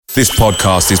This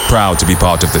podcast is proud to be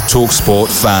part of the TalkSport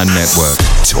Fan Network.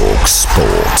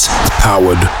 TalkSport.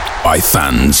 Powered by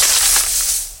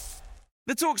fans.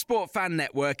 The TalkSport Fan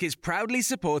Network is proudly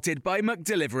supported by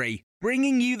McDelivery,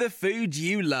 bringing you the food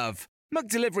you love.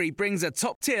 McDelivery brings a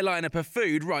top-tier lineup of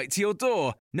food right to your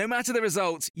door. No matter the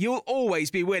result, you'll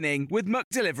always be winning with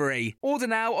McDelivery. Order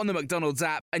now on the McDonald's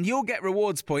app and you'll get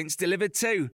rewards points delivered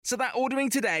too. So that ordering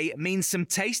today means some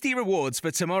tasty rewards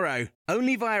for tomorrow.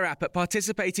 Only via app at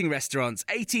participating restaurants.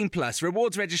 18 plus.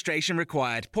 Rewards registration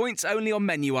required. Points only on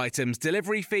menu items.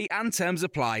 Delivery fee and terms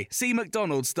apply. See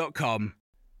mcdonalds.com.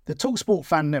 The TalkSport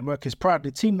Fan Network is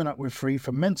proudly teaming up with Free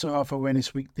for Mental Health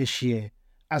Awareness Week this year.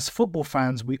 As football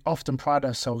fans, we often pride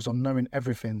ourselves on knowing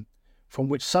everything, from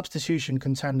which substitution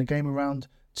can turn the game around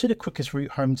to the quickest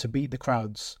route home to beat the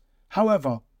crowds.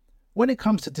 However, when it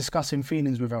comes to discussing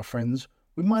feelings with our friends,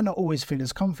 we might not always feel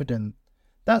as confident.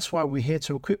 That's why we're here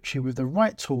to equip you with the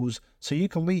right tools so you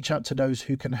can reach out to those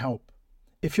who can help.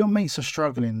 If your mates are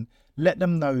struggling, let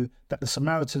them know that the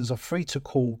Samaritans are free to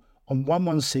call on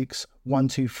 116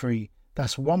 123.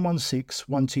 That's 116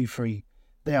 123.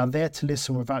 They are there to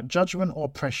listen without judgment or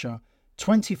pressure,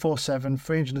 24/7,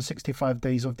 365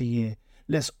 days of the year.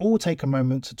 Let's all take a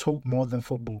moment to talk more than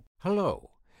football. Hello,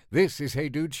 this is Hey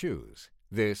Dude Shoes.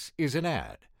 This is an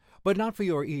ad, but not for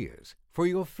your ears, for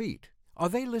your feet. Are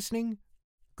they listening?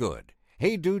 Good.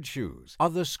 Hey Dude Shoes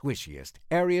are the squishiest,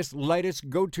 airiest,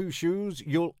 lightest go-to shoes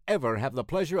you'll ever have the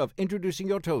pleasure of introducing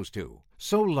your toes to.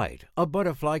 So light, a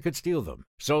butterfly could steal them.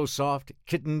 So soft,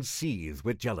 kittens seethe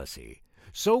with jealousy.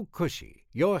 So cushy,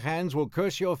 your hands will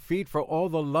curse your feet for all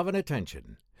the love and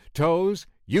attention. Toes,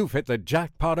 you've hit the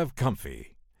jackpot of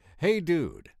comfy. Hey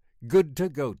Dude, good to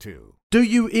go to. Do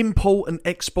you import and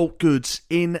export goods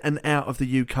in and out of the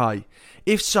UK?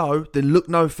 If so, then look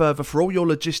no further for all your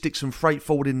logistics and freight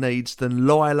forwarding needs than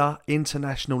Lila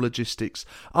International Logistics,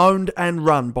 owned and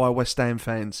run by West Ham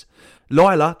fans.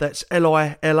 Lila, that's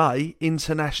Lila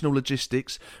International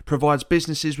Logistics, provides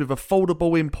businesses with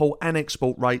affordable import and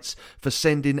export rates for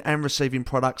sending and receiving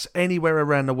products anywhere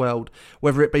around the world,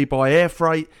 whether it be by air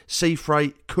freight, sea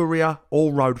freight, courier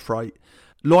or road freight.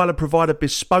 Lila provide a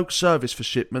bespoke service for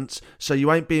shipments, so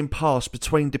you ain't being passed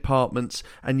between departments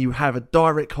and you have a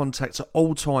direct contact at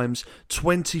all times,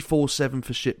 24/7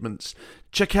 for shipments.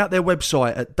 Check out their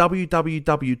website at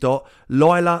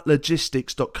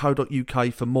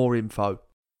www.lilalogistics.co.uk for more info.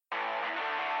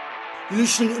 You're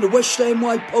listening to the West Ham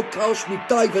Way podcast with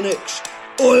Dave and X.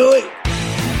 Oi, oi!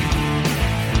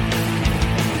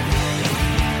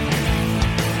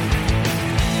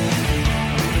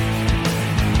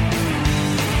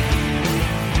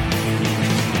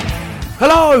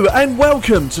 Hello and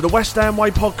welcome to the West Ham Way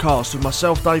podcast with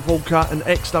myself, Dave Walker, an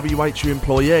ex-WHU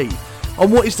employee. On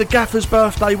what is the Gaffer's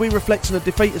birthday, we reflect on a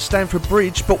defeat at Stamford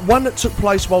Bridge, but one that took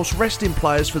place whilst resting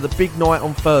players for the big night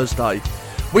on Thursday.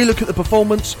 We look at the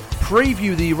performance,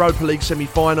 preview the Europa League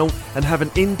semi-final and have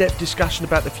an in-depth discussion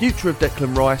about the future of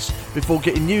Declan Rice before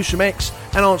getting news from X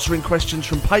and answering questions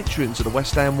from patrons of the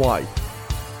West Ham Way.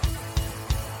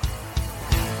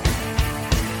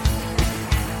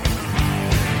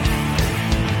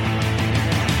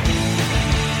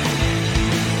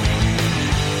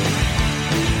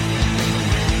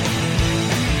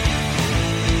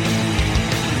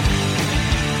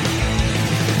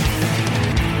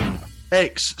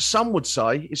 X, some would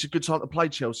say it's a good time to play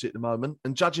Chelsea at the moment,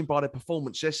 and judging by their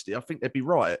performance yesterday, I think they'd be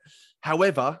right.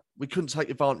 However, we couldn't take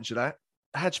advantage of that.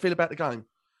 How do you feel about the game?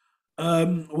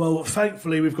 Well,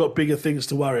 thankfully, we've got bigger things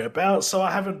to worry about, so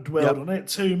I haven't dwelled on it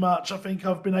too much. I think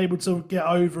I've been able to get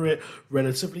over it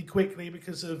relatively quickly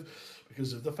because of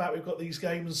the fact we've got these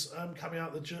games coming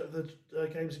out, the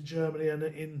games in Germany and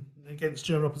against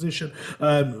German opposition.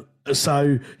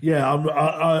 So yeah,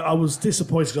 I was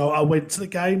disappointed. I went to the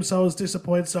game, so I was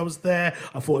disappointed. So I was there.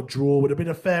 I thought a draw would have been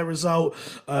a fair result.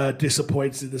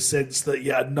 Disappointed in the sense that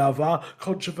yet another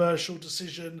controversial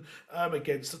decision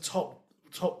against the top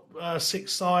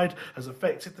six side has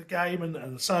affected the game,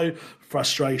 and so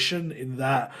frustration in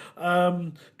that.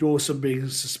 Dawson being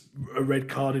a red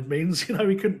carded means he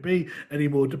couldn't be any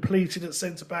more depleted at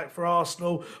centre back for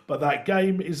Arsenal, but that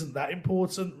game isn't that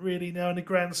important really now in the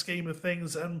grand scheme of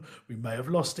things, and we may have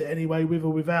lost it anyway with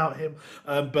or without him,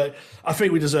 but I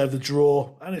think we deserve the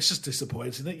draw, and it's just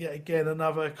disappointing that yet again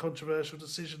another controversial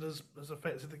decision has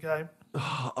affected the game.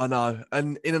 I know,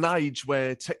 and in an age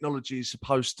where technology is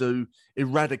supposed to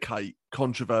eradicate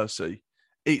controversy,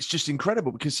 it's just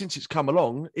incredible because since it's come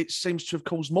along, it seems to have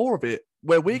caused more of it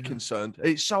where we're concerned.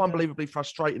 It's so unbelievably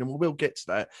frustrating, and we'll get to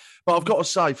that. But I've got to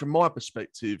say, from my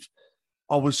perspective,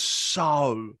 I was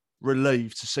so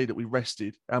relieved to see that we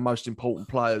rested our most important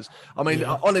players. I mean,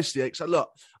 honestly, X, look,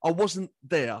 I wasn't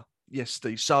there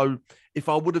yesterday. So if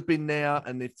I would have been there,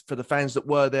 and if for the fans that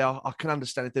were there, I can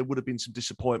understand if there would have been some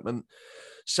disappointment,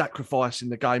 sacrificing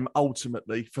the game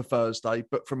ultimately for Thursday.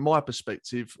 But from my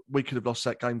perspective, we could have lost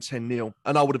that game 10-0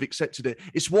 and I would have accepted it.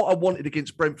 It's what I wanted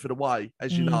against Brentford away,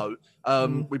 as you know.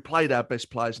 We played our best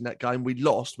players in that game. We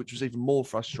lost, which was even more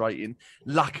frustrating.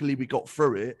 Luckily, we got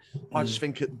through it. I just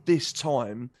think at this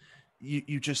time,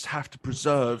 you just have to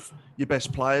preserve your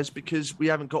best players because we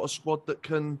haven't got a squad that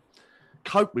can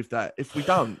cope with that if we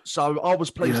don't. So I was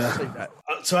pleased to see that.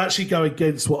 To actually go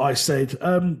against what I said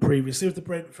previously with the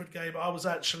Brentford game, I was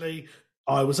actually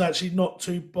not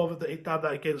too bothered that he'd done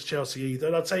that against Chelsea either.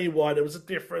 And I'll tell you why. There was a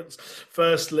difference.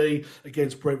 Firstly,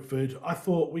 against Brentford, I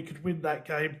thought we could win that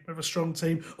game with a strong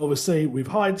team. Obviously, with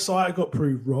hindsight, I got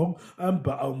proved wrong.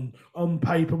 But on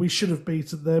paper, we should have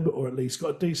beaten them or at least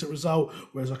got a decent result,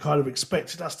 whereas I kind of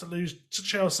expected us to lose to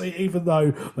Chelsea, even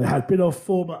though they had been off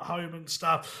form at home and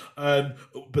stuff.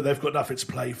 But they've got nothing to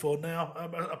play for now,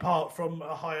 apart from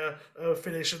a higher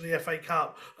finish in the FA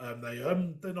Cup.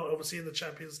 They're not obviously in the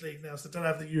Champions League now, so they don't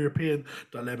have the European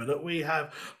dilemma that we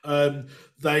have.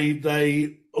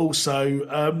 They also,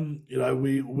 our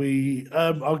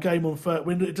game on third,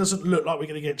 when it doesn't look like we're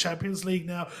going to get Champions League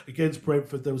now against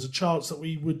Brentford, there was a chance that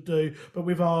we would do, but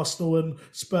with Arsenal and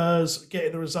Spurs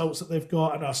getting the results that they've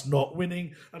got and us not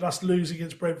winning and us losing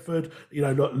against Brentford,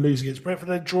 not losing against Brentford,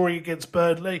 then drawing against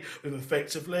Burnley, with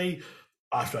effectively,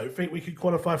 I don't think we can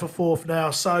qualify for fourth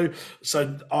now. So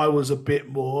I was a bit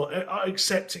more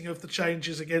accepting of the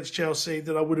changes against Chelsea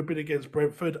than I would have been against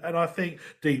Brentford. And I think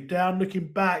deep down, looking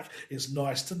back, it's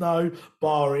nice to know,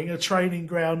 barring a training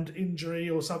ground injury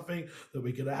or something, that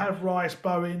we're going to have Rice,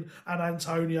 Bowen and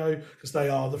Antonio, because they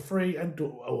are the three, and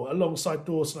alongside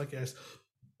Dawson, I guess,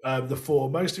 the four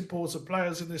most important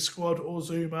players in this squad, or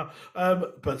Zuma,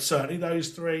 but certainly those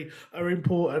three are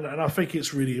important, and I think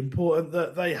it's really important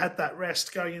that they had that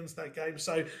rest going into that game.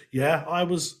 So, I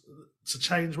was, to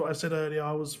change what I said earlier,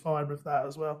 I was fine with that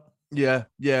as well. Yeah,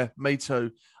 me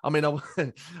too. I mean,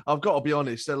 I've got to be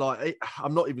honest, they're like,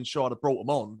 I'm not even sure I'd have brought them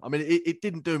on. I mean, it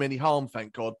didn't do them any harm,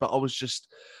 thank God, but I was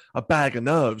just a bag of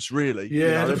nerves, really.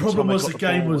 Yeah, the problem was the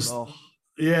game was...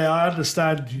 Yeah, I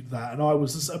understand that. And I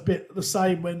was a bit the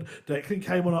same when Declan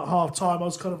came on at half-time. I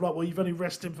was kind of like, well, you've only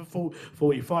rested him for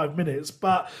 45 minutes.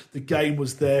 But the game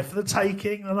was there for the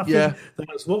taking. And I think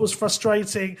that's what was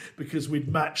frustrating, because we'd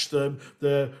matched them,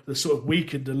 the sort of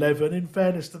weakened 11. In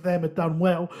fairness to them, had done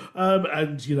well.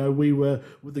 And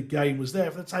the game was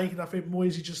there for the taking. I think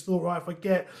Moisey just thought, right, if I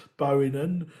get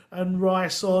Bowen and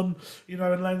Rice on, and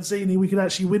Lanzini, we could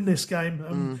actually win this game.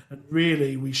 And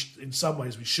really, in some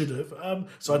ways, we should have.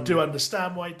 So I do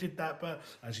understand why he did that, but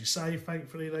as you say,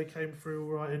 thankfully they came through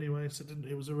all right anyway, so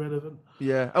it was irrelevant.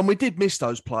 Yeah, and we did miss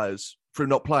those players through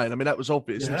not playing. I mean, that was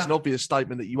obvious. Yeah. It's an obvious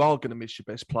statement that you are going to miss your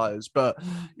best players, but,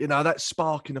 that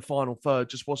spark in the final third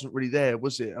just wasn't really there,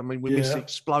 was it? I mean, we missed the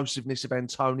explosiveness of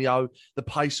Antonio, the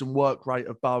pace and work rate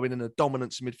of Bowen, and the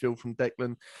dominance in midfield from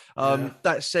Declan.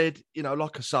 That said,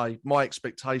 like I say, my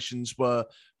expectations were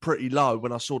pretty low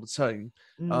when I saw the team,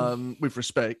 with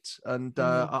respect, and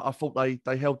I thought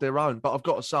they held their own. But I've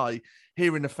got to say,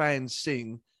 hearing the fans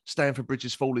sing Stamford Bridge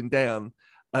is falling down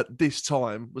at this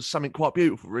time was something quite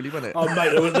beautiful, really, wasn't it? Oh,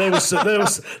 mate,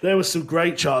 there was some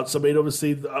great chants. I mean,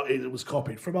 obviously, it was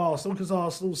copied from Arsenal, because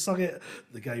Arsenal sung it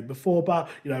the game before. But,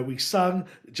 we sung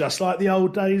just like the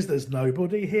old days, there's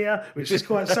nobody here, which is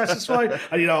quite satisfying.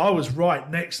 And, I was right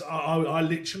next. I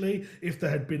literally, if there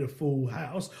had been a full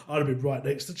house, I'd have been right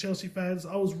next to Chelsea fans.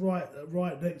 I was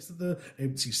right next to the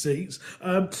empty seats.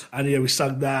 And, we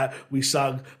sung that. We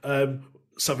sung...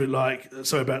 something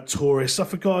about tourists. I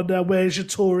forgot now. Where's your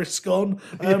tourists gone?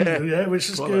 Which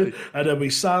is good. And then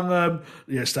we sung,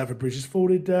 Stamford Bridge is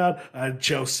falling down, and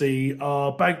Chelsea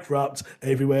are bankrupt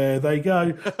everywhere they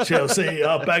go. Chelsea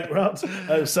are bankrupt.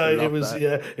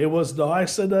 It was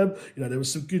nice, and there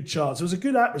was some good chants. It was a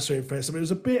good atmosphere in Fest. I mean, it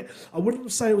was a bit. I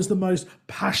wouldn't say it was the most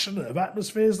passionate of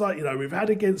atmospheres like we've had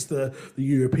against the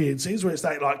European teams, where it's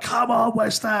like come on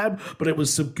West Ham, but it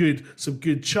was some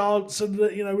good chants, and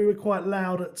we were quite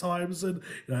loud at times, and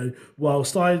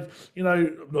whilst I'm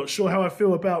not sure how I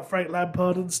feel about Frank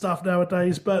Lampard and stuff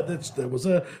nowadays, but there was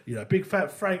a big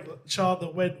fat Frank chant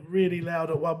that went really loud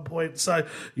at one point. So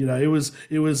it was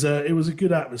a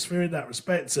good atmosphere in that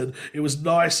respect, and it was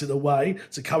nice in a way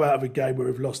to come out of a game where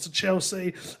we've lost to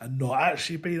Chelsea and not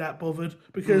actually be that bothered,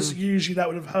 because usually that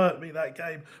would have hurt me, that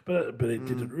game, but it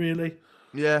didn't really.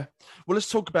 Yeah. Well, let's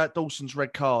talk about Dawson's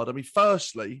red card. I mean,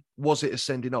 firstly, was it a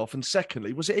sending off? And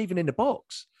secondly, was it even in the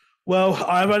box? Well,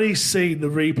 I've only seen the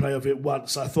replay of it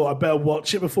once. I thought I'd better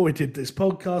watch it before we did this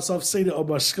podcast. I've seen it on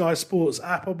my Sky Sports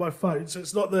app on my phone, so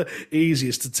it's not the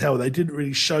easiest to tell. They didn't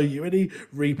really show you any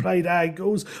replayed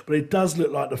angles, but it does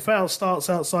look like the foul starts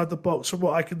outside the box from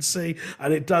what I can see,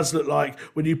 and it does look like,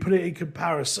 when you put it in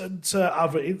comparison to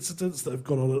other incidents that have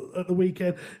gone on at the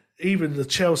weekend, even the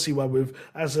Chelsea one with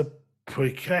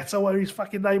Paqueta, whatever his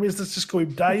fucking name is, let's just call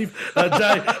him Dave. What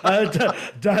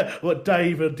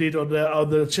Dave did on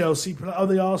the Chelsea, on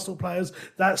the Arsenal players,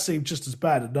 that seemed just as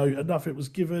bad. And nothing was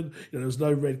given. There was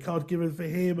no red card given for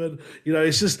him, and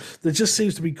it's just there just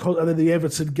seems to be. And then the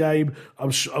Everton game, I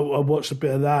watched a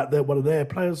bit of that. One of their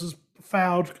players was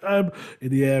fouled in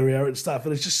the area and stuff,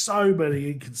 and there's just so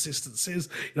many inconsistencies.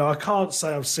 I can't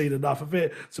say I've seen enough of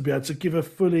it to be able to give a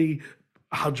fully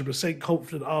 100%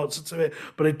 confident answer to it,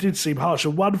 but it did seem harsh.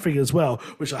 And one thing as well,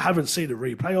 which I haven't seen a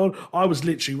replay on, I was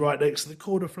literally right next to the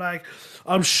corner flag.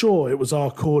 I'm sure it was our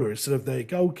corner instead of their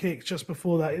goal kick just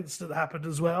before that incident happened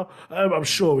as well. I'm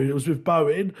sure it was with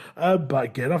Bowen, but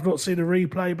again, I've not seen a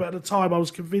replay, but at the time I was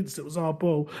convinced it was our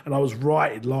ball, and I was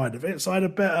right in line of it, so I had a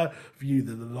better view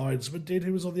than the linesman did,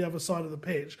 who was on the other side of the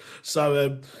pitch.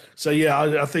 So yeah,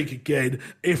 I think, again,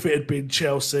 if it had been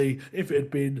Chelsea, if it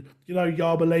had been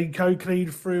Yarmolenko clean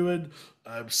through and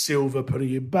Silva putting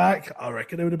him back, I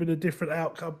reckon it would have been a different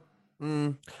outcome.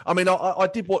 I mean, I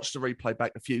did watch the replay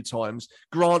back a few times.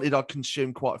 Granted, I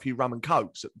consumed quite a few rum and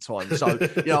cokes at the time, so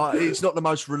it's not the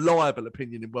most reliable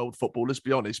opinion in world football, let's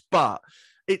be honest, but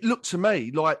it looked to me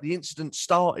like the incident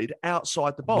started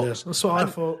outside the box. Yeah, that's what I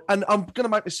thought. And I'm going to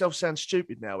make myself sound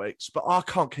stupid now, X, but I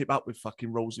can't keep up with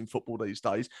fucking rules in football these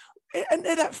days. And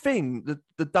that thing,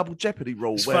 the double jeopardy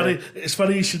rule. It's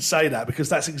funny you should say that, because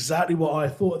that's exactly what I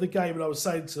thought of the game. And I was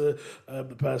saying to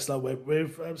the person I went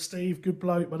with, Steve, good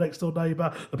bloke, my next door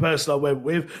neighbour, the person I went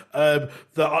with, that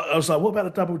I was like, what about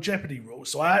the double jeopardy rule?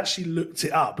 So I actually looked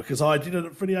it up, because I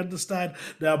didn't really understand.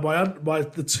 Now,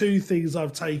 the two things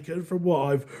I've taken from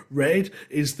what I've read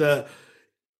is that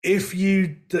if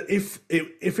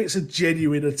it's a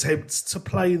genuine attempt to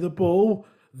play the ball,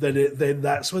 then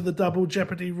that's when the double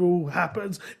jeopardy rule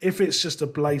happens. If it's just a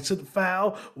blatant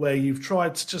foul where you've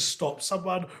tried to just stop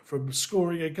someone from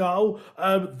scoring a goal,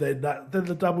 then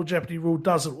the double jeopardy rule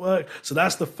doesn't work. So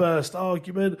that's the first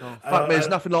argument. There's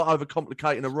nothing like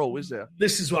overcomplicating a rule, is there?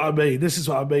 This is what I mean,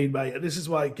 mate, and this is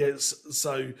why it gets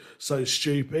so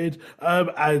stupid.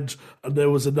 And there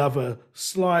was another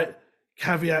slight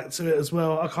caveat to it as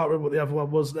well. I can't remember what the other one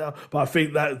was now, but I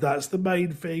think that's the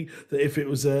main thing, that if it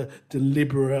was a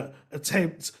deliberate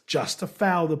attempt just to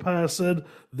foul the person,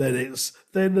 then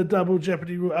the double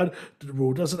jeopardy rule, and the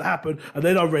rule doesn't happen. And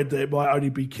then I read that it might only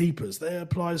be keepers that it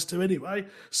applies to anyway.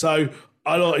 So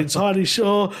I'm not entirely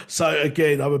sure. So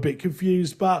again, I'm a bit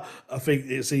confused, but I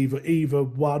think it's either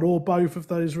one or both of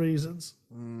those reasons.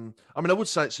 I mean, I would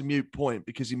say it's a moot point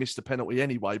because he missed the penalty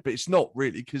anyway, but it's not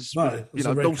really, because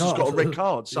Dawson's got a red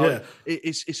card, so yeah.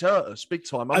 it's hurt us big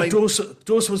time. Dawson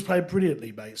was playing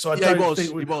brilliantly, mate. So I don't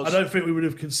think we would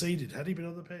have conceded had he been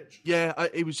on the pitch. Yeah,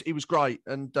 he was great,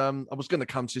 and I was going to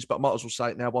come to this, but I might as well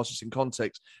say it now whilst it's in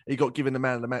context. He got given the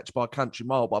man of the match by Country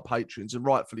Mile by patrons, and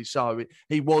rightfully so.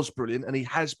 He was brilliant, and he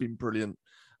has been brilliant.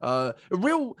 I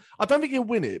don't think he'll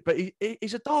win it, but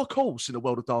he's a dark horse in the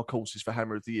world of dark horses for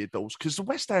Hammer of the Year, Dawes, because the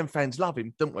West Ham fans love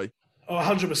him, don't we? Oh,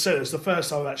 100%. It's the first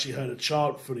time I've actually heard a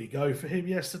chant fully go for him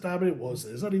yesterday. I mean,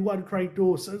 there's only one Craig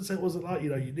Dawson, so it wasn't like,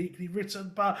 uniquely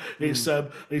written, but he's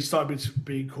started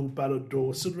being called Ballon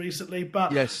Dawson recently.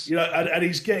 But, yes. And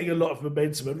he's getting a lot of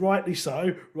momentum, and rightly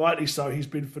so. He's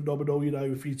been phenomenal.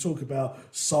 If you talk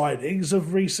about signings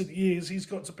of recent years, he's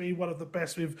got to be one of the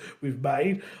best we've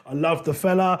made. I love the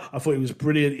fella. I thought he was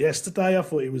brilliant yesterday. I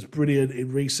thought he was brilliant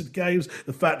in recent games.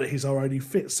 The fact that he's our only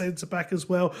fit centre-back as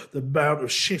well, the amount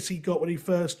of shit he got when he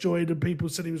first joined and people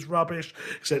said he was rubbish,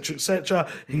 etc., etc.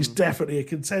 He's definitely a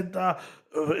contender.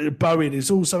 Bowen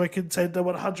is also a contender,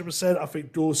 100%. I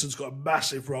think Dawson's got a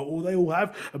massive role. They all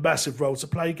have a massive role to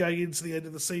play going into the end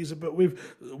of the season, but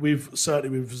we've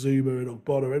certainly with Zuma and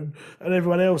Ogbonna and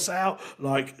everyone else out,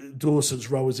 like,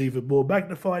 Dawson's role is even more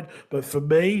magnified. But for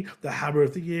me, the Hammer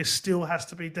of the Year still has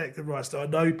to be Declan Rice. Now, I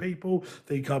know people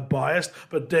think I'm biased,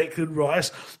 but Declan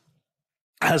Rice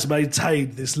has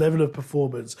maintained this level of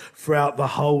performance throughout the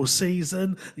whole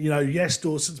season. Yes,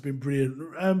 Dawson's been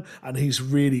brilliant, and he's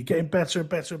really getting better and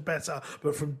better and better.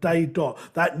 But from day dot,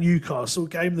 that Newcastle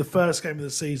game, the first game of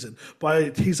the season, by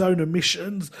his own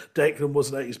admissions, Declan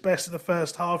wasn't at his best in the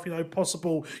first half,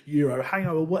 possible Euro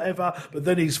hangover, whatever. But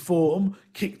then his form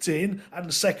kicked in, and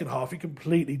the second half, he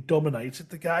completely dominated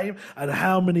the game. And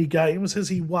how many games has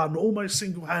he won almost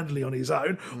single-handedly on his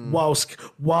own,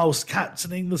 whilst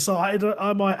captaining the side,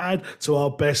 I might add, to our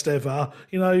best ever,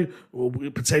 or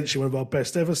potentially one of our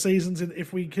best ever seasons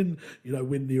if we can,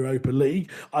 win the Europa League.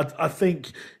 I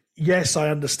think, yes, I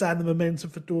understand the momentum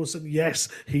for Dawson. Yes,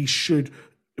 he should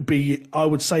be, I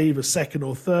would say, either second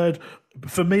or third.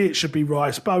 For me, it should be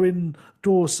Rice, Bowen,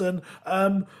 Dawson.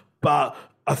 But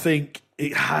I think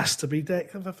it has to be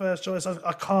Declan for first choice.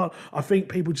 I think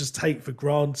people just take for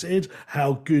granted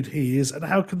how good he is and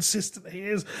how consistent he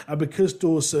is. And because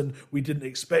Dawson, we didn't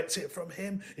expect it from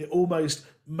him, it almost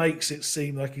makes it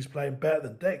seem like he's playing better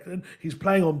than Declan. He's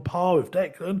playing on par with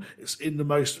Declan. It's in the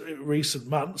most recent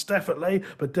months, definitely.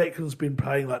 But Declan's been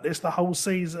playing like this the whole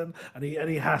season, and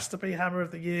he has to be Hammer of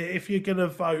the Year. If you're going to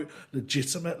vote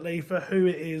legitimately for who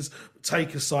it is,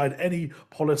 take aside any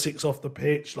politics off the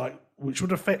pitch, which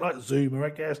would affect Zuma, I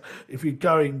guess. If you're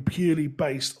going purely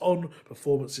based on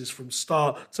performances from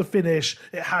start to finish,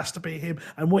 it has to be him.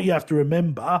 And what you have to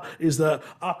remember is that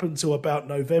up until about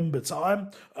November time,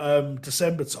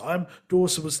 December time,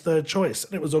 Dawson was third choice,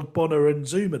 and it was Ogbonna and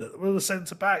Zuma that were the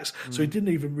centre-backs. So he didn't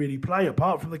even really play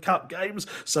apart from the cup games.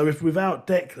 So if without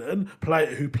Declan,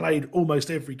 who played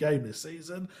almost every game this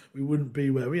season, we wouldn't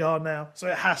be where we are now. So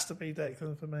it has to be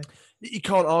Declan for me. You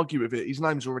can't argue with it. His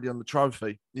name's already on the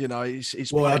trophy.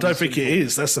 Well, I don't think it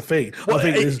is. That's the thing. Well, I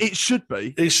think it should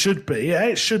be. It should be. Yeah,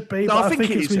 it should be. No, but I think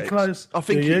it is. Close. I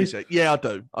think it is. Yeah, I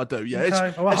do.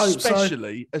 Yeah,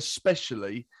 Okay.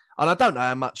 Especially, and I don't know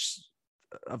how much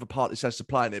of a part this has to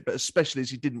play in it, but especially as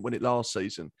he didn't win it last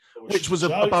season, which was a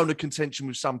bone of contention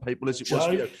with some people, as it was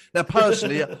for you. Now,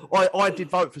 personally, I did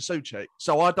vote for Souček,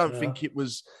 so I don't think it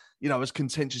was, as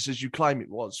contentious as you claim it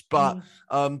was. But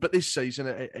this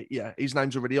season, his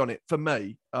name's already on it. For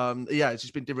me,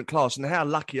 it's been different class. And how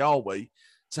lucky are we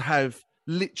to have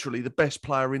literally the best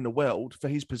player in the world for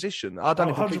his position? I don't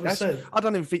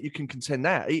even think you can contend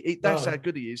that. That's how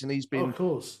good he is, and he's been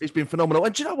phenomenal.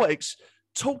 And do you know what?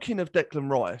 Talking of Declan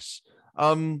Rice,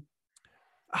 I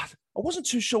wasn't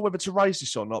too sure whether to raise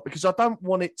this or not because I don't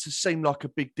want it to seem like a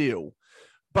big deal.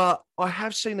 But I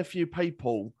have seen a few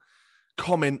people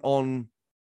comment on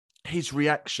his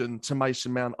reaction to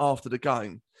Mason Mount after the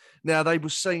game. Now, they were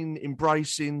seen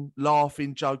embracing,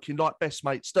 laughing, joking, like best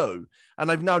mates do. And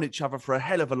they've known each other for a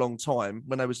hell of a long time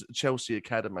when they was at the Chelsea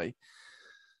Academy.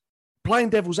 Playing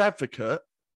devil's advocate,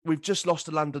 we've just lost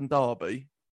the London Derby.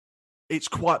 It's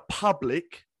quite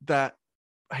public that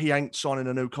he ain't signing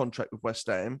a new contract with West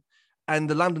Ham. And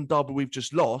the London Derby we've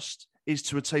just lost is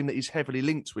to a team that he's heavily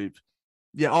linked with.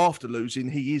 Yet after losing,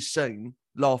 he is seen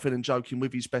laughing and joking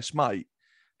with his best mate.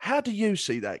 How do you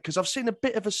see that? Because I've seen a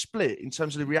bit of a split in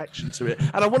terms of the reaction to it.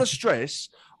 And I want to stress,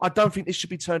 I don't think this should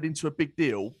be turned into a big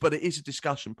deal, but it is a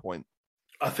discussion point.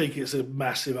 I think it's a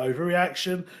massive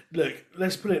overreaction. Look,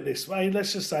 let's put it this way.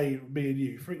 Let's just say me and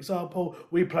you, for example,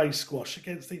 we play squash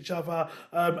against each other,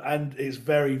 and it's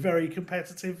very, very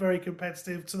competitive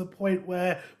to the point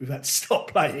where we've had to stop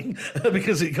playing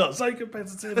because it got so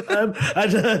competitive. And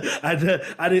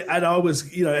I was,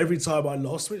 every time I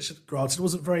lost, which granted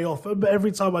wasn't very often, but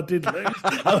every time I did lose,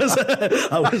 I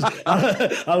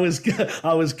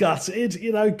was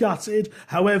gutted, gutted.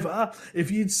 However,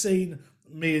 if you'd seen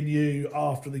me and you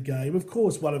after the game, of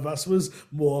course one of us was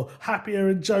more happier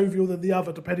and jovial than the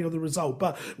other depending on the result,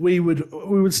 but we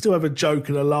would still have a joke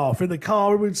and a laugh in the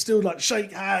car, and we'd still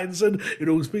shake hands, and it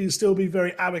would still be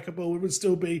very amicable. We would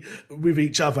still be with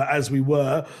each other as we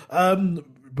were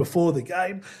before the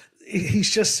game. He's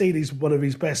just seen he's one of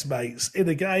his best mates in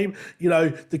the game.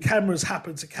 The cameras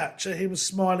happened to capture him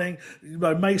smiling.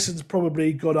 Mason's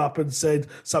probably got up and said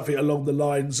something along the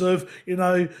lines of,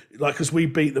 because we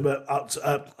beat them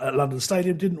at London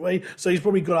Stadium, didn't we? So he's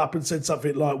probably got up and said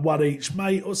something like one each,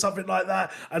 mate, or something like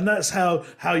that. And that's how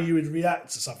you would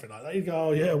react to something like that. You go,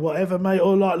 oh yeah, whatever, mate,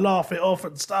 or laugh it off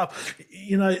and stuff.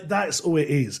 That's all it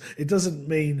is. It doesn't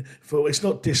mean it's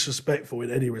not disrespectful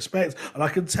in any respect. And I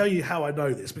can tell you how I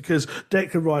know this, because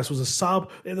Declan Rice was a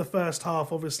sub in the first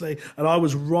half, obviously, and I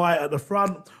was right at the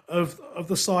front of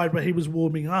the side where he was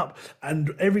warming up.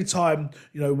 And every time,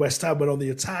 West Ham went on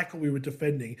the attack or we were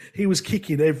defending, he was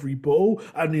kicking every ball.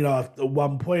 And, at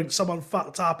one point, someone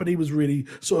fucked up and he was really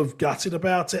sort of gutted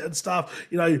about it and stuff.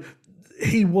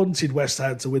 He wanted West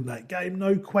Ham to win that game,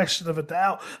 no question of a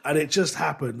doubt. And it just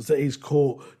happens that he's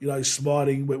caught,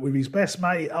 smiling with his best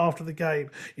mate after the game.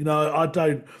 I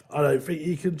don't think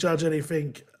you can judge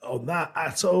anything on that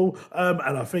at all.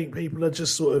 And I think people are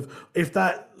just sort of, if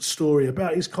that story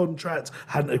about his contract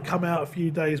hadn't have come out a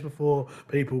few days before,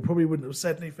 people probably wouldn't have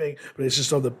said anything. But it's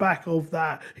just on the back of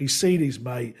that, he's seen his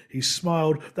mate, he's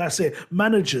smiled. That's it.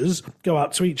 Managers go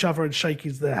up to each other and shake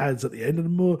their hands at the end,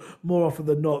 and more often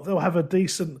than not, they'll have a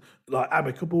decent, like,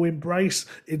 amicable embrace.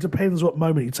 It depends what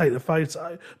moment you take the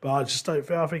photo, but I just don't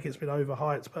feel. I think it's been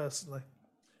overhyped personally.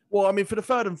 Well, I mean, for the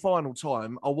third and final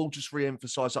time, I will just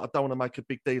re-emphasise that I don't want to make a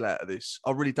big deal out of this.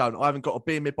 I really don't. I haven't got a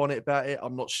beer mib on it about it.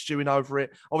 I'm not stewing over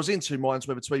it. I was in two minds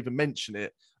whether to even mention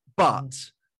it, but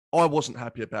I wasn't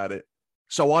happy about it.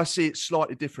 So I see it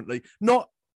slightly differently. I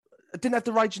didn't have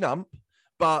the raging ump,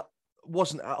 but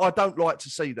I don't like to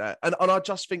see that. And I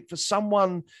just think for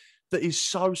someone that is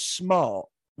so smart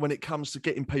when it comes to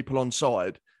getting people on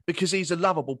side, because he's a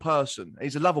lovable person.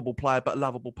 He's a lovable player, but a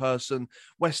lovable person.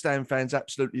 West Ham fans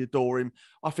absolutely adore him.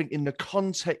 I think in the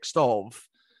context of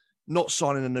not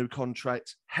signing a new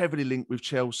contract, heavily linked with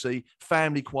Chelsea,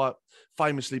 family quite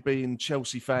famously being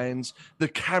Chelsea fans, the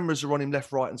cameras are on him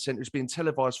left, right and centre. It's being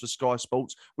televised for Sky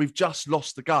Sports. We've just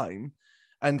lost the game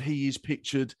and he is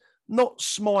pictured not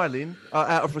smiling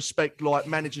out of respect like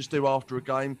managers do after a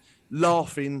game,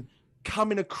 laughing,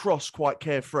 coming across quite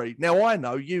carefree. Now, I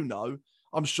know, you know,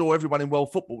 I'm sure everyone in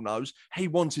world football knows he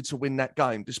wanted to win that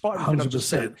game. Despite everything I've just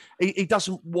said, he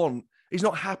doesn't want, he's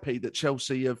not happy that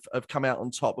Chelsea have come out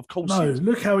on top. Of course, no.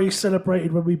 Look how he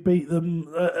celebrated when we beat them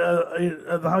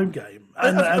at the home game,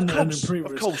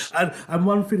 of course. And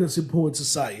one thing that's important to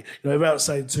say, without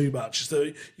saying too much, is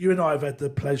that you and I have had the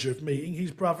pleasure of meeting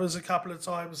his brothers a couple of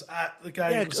times at the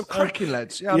games. Yeah, cracking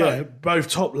lads. Yeah, both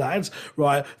top lads.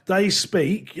 Right, they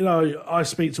speak. I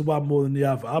speak to one more than the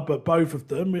other, but both of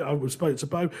them, I spoke to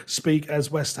both, speak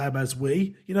as West Ham as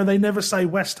we. They never say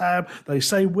West Ham; they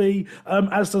say we.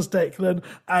 As does Declan.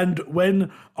 And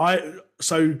when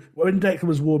Declan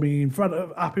was warming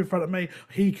up in front of me,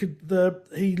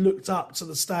 he looked up to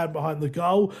the stand behind the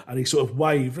goal and he sort of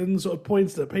waved and sort of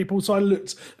pointed at people. So I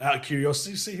looked out of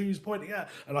curiosity to see who he was pointing at,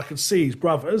 and I could see his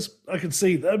brothers. I could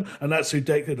see them, and that's who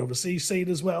Declan obviously seen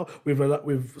as well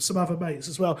with some other mates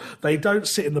as well. They don't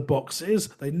sit in the boxes.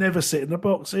 They never sit in the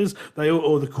boxes.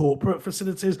 Or the corporate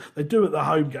facilities. They do at the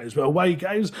home games, but away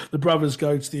games, the brothers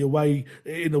go to the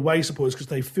away supporters because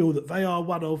they feel that they are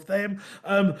one of them.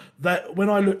 That when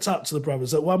I looked up to the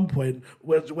brothers at one point,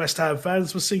 West Ham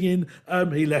fans were singing,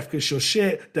 he left because you're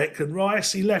shit. Declan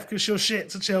Rice, he left because you're shit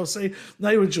to Chelsea.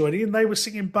 They were joining in. They were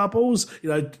singing Bubbles.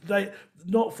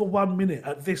 Not for 1 minute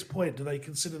at this point do they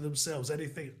consider themselves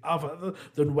anything other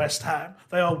than West Ham.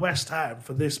 They are West Ham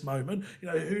for this moment.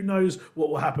 Who knows what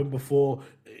will happen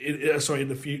in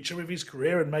the future with his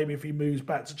career, and maybe if he moves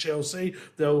back to Chelsea,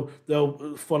 they'll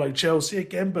follow Chelsea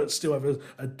again, but still have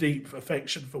a deep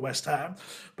affection for West Ham.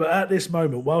 But at this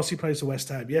moment, whilst he plays for West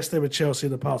Ham, yes, they were Chelsea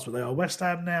in the past, but they are West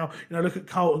Ham now. Look at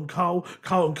Carlton Cole.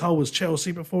 Carlton Cole was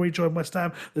Chelsea before he joined West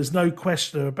Ham. There's no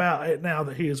question about it now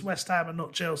that he is West Ham and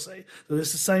not Chelsea. So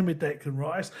it's the same with Declan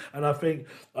Rice, and I think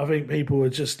people are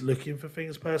just looking for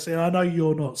things personally. And I know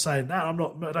you're not saying that.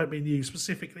 I don't mean you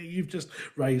specifically. You've just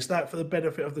raised that for the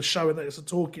benefit of the show, and that it's a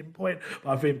talking point.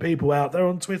 But I think people out there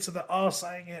on Twitter that are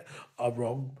saying it are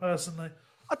wrong, personally.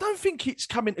 I don't think it's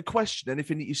come into question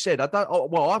anything that you said.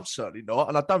 I'm certainly not,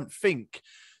 and I don't think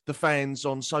the fans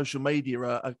on social media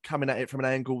are coming at it from an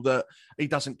angle that he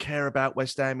doesn't care about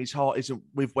West Ham, his heart isn't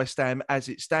with West Ham as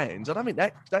it stands. I don't think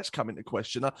that's come into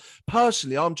question.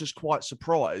 Personally, I'm just quite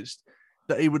surprised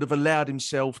that he would have allowed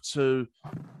himself to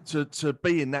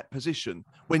be in that position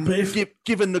when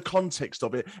given the context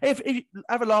of it. If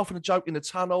have a laugh and a joke in the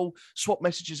tunnel, swap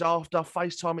messages after,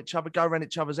 FaceTime each other, go around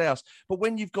each other's house. But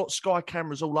when you've got Sky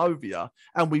cameras all over you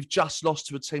and we've just lost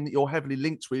to a team that you're heavily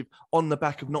linked with on the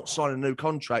back of not signing a new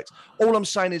contract, all I'm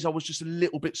saying is I was just a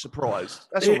little bit surprised.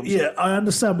 That's all I'm saying. Yeah, I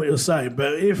understand what you're saying,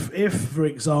 but if for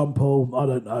example, I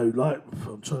don't know, like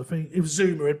I'm trying to think, if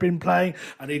Zuma had been playing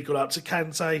and he'd gone up to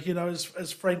Kante,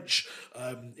 as French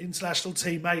international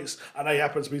teammates, and they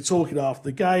happened to be talking after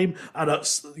the game, and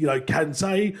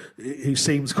Kante, who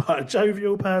seems quite a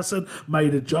jovial person,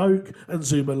 made a joke and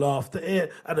Zuma laughed at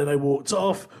it and then they walked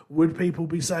off, would people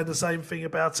be saying the same thing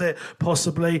about it?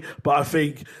 Possibly, but I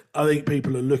think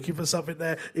people are looking for something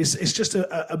there. It's just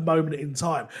a moment in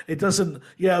time. It doesn't,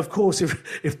 of course, if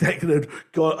Declan had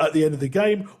got at the end of the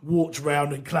game, walked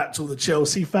around and clapped all the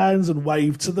Chelsea fans and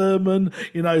waved to them and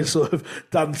sort of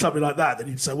done something like that, then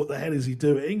he'd say, what the hell is he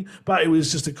doing? But it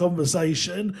was just a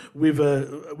conversation with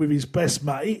his best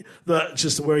mate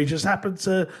where he just happened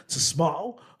to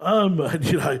smile. And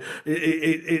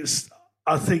it's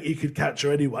I think you could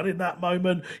capture anyone in that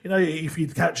moment. If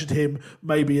you'd captured him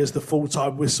maybe as the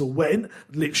full-time whistle went,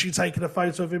 literally taking a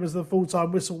photo of him as the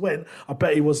full-time whistle went, I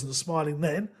bet he wasn't smiling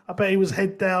then. I bet he was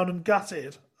head down and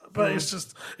gutted. But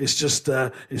it's just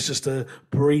a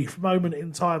brief moment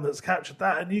in time that's captured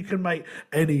that, and you can make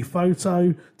any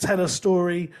photo tell a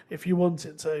story if you want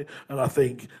it to. And I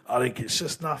think it's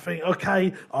just nothing.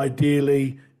 Okay,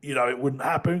 ideally, it wouldn't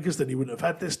happen because then you wouldn't have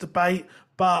had this debate.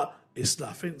 But it's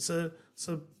nothing to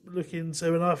look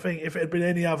into. And I think if it had been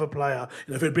any other player,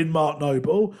 if it had been Mark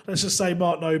Noble, let's just say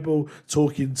Mark Noble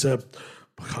talking to,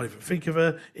 I can't even think of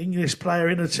an English player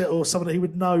or someone that he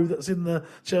would know that's in the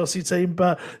Chelsea team,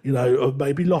 but, or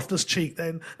maybe Loftus-Cheek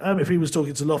then. If he was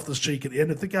talking to Loftus-Cheek at the end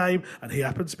of the game and he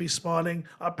happened to be smiling,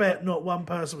 I bet not one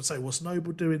person would say, what's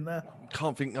Noble doing there?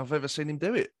 Can't think I've ever seen him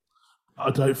do it.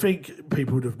 I don't think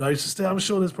people would have noticed it. I'm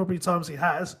sure there's probably times he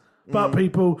has, but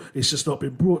it's just not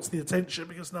been brought to the attention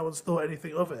because no one's thought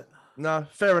anything of it. No,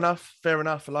 fair enough. And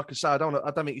like I say, I don't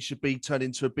think it should be turned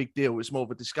into a big deal. It's more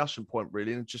of a discussion point,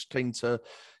 really, and just keen to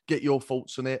get your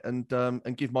thoughts on it and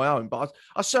give my own. But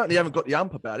I certainly haven't got the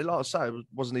ump about it. Like I say, I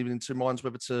wasn't even in two minds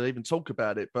whether to even talk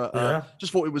about it. But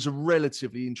just thought it was a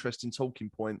relatively interesting talking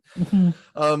point.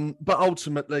 But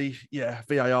ultimately,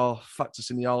 VAR fucked us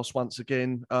in the arse once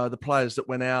again. The players that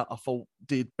went out, I thought,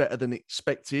 did better than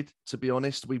expected, to be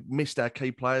honest. We missed our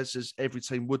key players, as every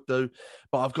team would do.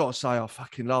 But I've got to say, I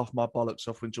fucking laughed my bollocks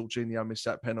off when Jorginho missed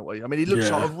that penalty. I mean, he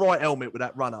looks like a right helmet with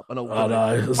that run-up and all. I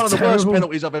know. One of the worst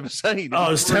penalties I've ever seen.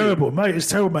 It's terrible, mate. It's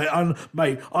terrible, mate.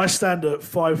 Mate, I stand at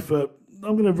 5 foot.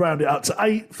 I'm going to round it up to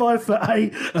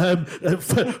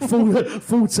 5'8",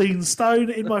 14 stone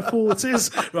in my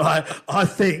 40s. Right, I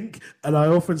think, and I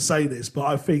often say this, but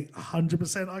I think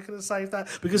 100% I could have saved that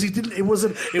because he didn't. It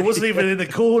wasn't even in the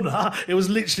corner. It was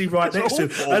literally right next to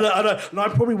him, and I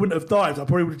probably wouldn't have dived. I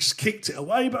probably would have just kicked it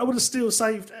away, but I would have still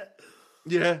saved it.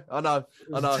 Yeah, I know.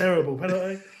 It was a terrible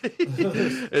penalty.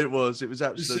 It was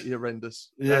absolutely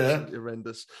horrendous. Yeah. Absolutely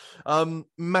horrendous.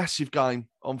 Massive game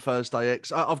on Thursday,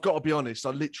 X. I've got to be honest, I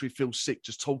literally feel sick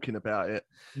just talking about it.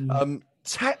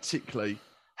 Tactically,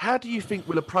 how do you think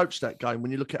we'll approach that game when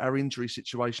you look at our injury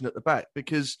situation at the back?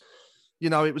 Because,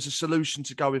 it was a solution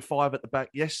to go with 5 at the back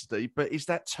yesterday, but is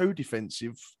that too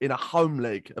defensive in a home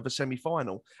leg of a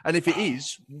semi-final? And if it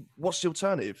is, what's the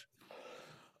alternative?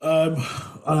 I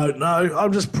don't know.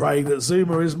 I'm just praying that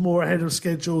Zuma is more ahead of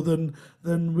schedule than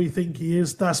we think he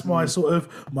is. That's my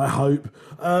my hope.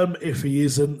 If he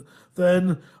isn't,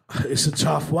 then it's a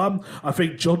tough one. I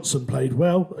think Johnson played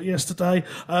well yesterday.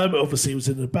 Obviously, he was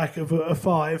in the back of a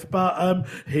 5, but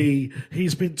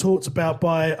he's been talked about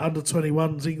by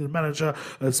under-21's England manager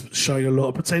as showing a lot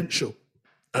of potential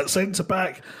at centre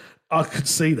back. I could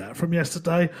see that from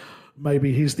yesterday.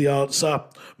 Maybe he's the answer.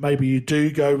 Maybe you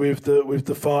do go with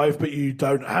the 5, but you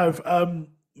don't have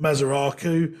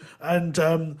Mazaraku and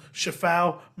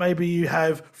Shafal. Maybe you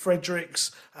have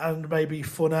Fredericks and maybe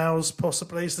Fornals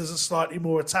possibly. So there's a slightly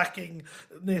more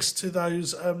attackingness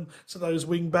to those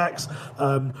wing backs.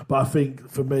 But I think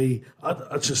for me,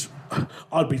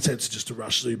 I'd be tempted just to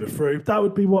rush Zuma through. That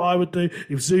would be what I would do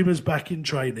if Zuma's back in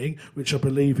training, which I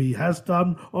believe he has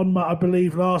done. I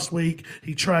believe last week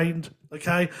he trained.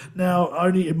 Okay, now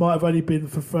it might have only been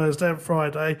for Thursday and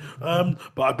Friday,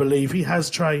 but I believe he has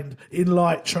trained in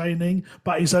light training,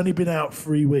 but he's only been out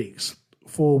 3 weeks.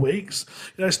 4 weeks.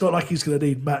 It's not like he's going to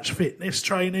need match fitness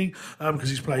training because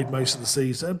he's played most of the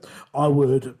season. I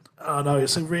know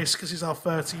it's a risk because he's our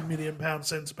 £30 million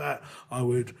centre back. I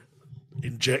would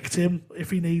inject him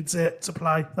if he needs it to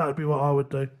play. That would be what I would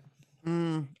do.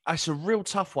 It's a real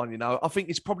tough one, I think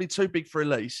it's probably too big for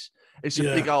Elise. It's a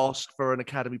big ask for an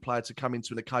academy player to come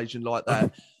into an occasion like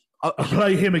that. I'd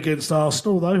play him against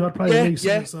Arsenal, though. I'd play Elise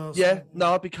against Arsenal. Yeah,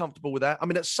 no, I'd be comfortable with that. I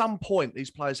mean, at some point, these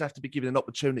players have to be given an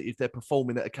opportunity if they're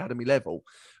performing at academy level.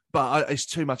 But it's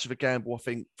too much of a gamble, I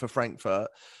think, for Frankfurt.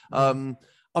 I'm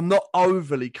not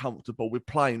overly comfortable with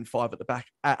playing 5 at the back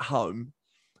at home.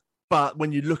 But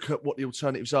when you look at what the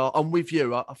alternatives are, I'm with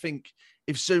you. I think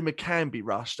if Zuma can be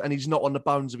rushed and he's not on the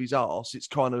bones of his arse, it's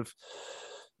kind of,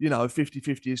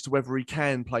 50-50 as to whether he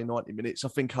can play 90 minutes. I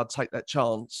think I'd take that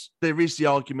chance. There is the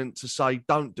argument to say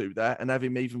don't do that and have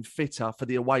him even fitter for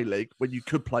the away leg when you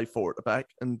could play 4 at the back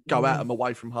and go at him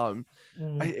away from home.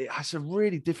 It's a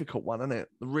really difficult one, isn't it?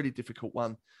 A really difficult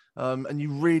one. And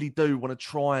you really do want to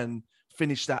try and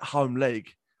finish that home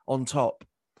leg on top.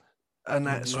 And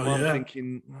that's what I'm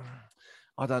thinking.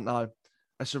 I don't know.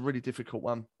 That's a really difficult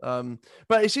one.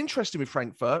 But it's interesting with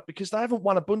Frankfurt because they haven't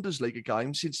won a Bundesliga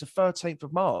game since the 13th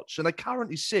of March, and they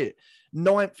currently sit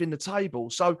 9th in the table.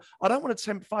 So I don't want to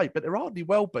tempt fate, but they're hardly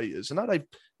well beaters. I know they've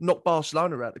knocked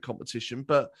Barcelona out of the competition,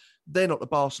 but they're not the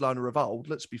Barcelona of old,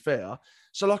 let's be fair.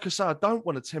 So like I say, I don't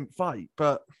want to tempt fate,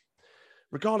 but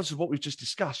regardless of what we've just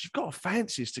discussed, you've got to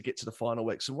fancy us to get to the final,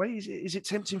 Wexham. Is it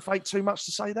tempting fate too much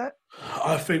to say that?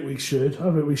 I think we should.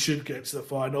 I think we should get to the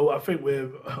final. I think we're,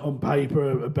 on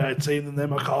paper, a better team than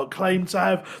them. I can't claim to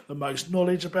have the most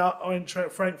knowledge about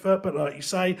Eintracht Frankfurt, but like you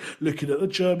say, looking at the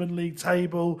German league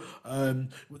table,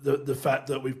 the fact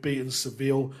that we've beaten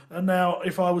Seville, and now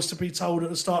if I was to be told at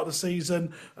the start of the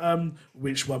season,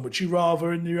 which one would you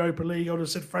rather in the Europa League, I would have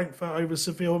said Frankfurt over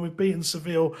Seville, and we've beaten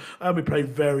Seville, and we played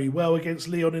very well against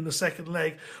Lyon in the second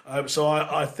leg. So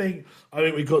I think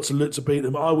we got to look to beat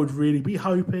them. I would really be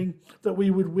hoping that we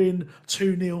would win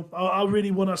 2-0. I really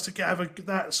want us to have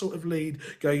that sort of lead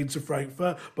going into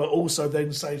Frankfurt, but also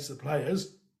then say to the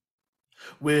players,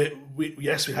 we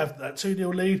have that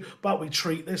 2-0 lead, but we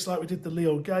treat this like we did the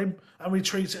Lyon game, and we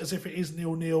treat it as if it is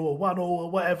 0-0 or 1-0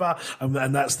 or whatever,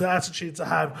 and that's the attitude to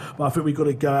have. But I think we've got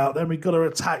to go out there and we've got to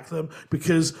attack them,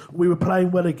 because we were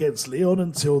playing well against Lyon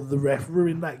until the ref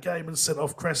ruined that game and sent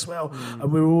off Cresswell,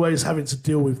 and we were always having to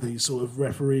deal with these sort of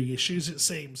refereeing issues, it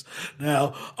seems.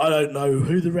 Now, I don't know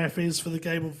who the ref is for the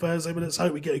game on Thursday, but let's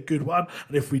hope we get a good one,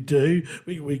 and if we do,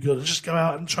 we got to just go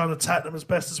out and try and attack them as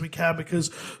best as we can,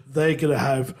 because they're going to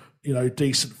have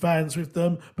decent fans with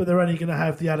them, but they're only going to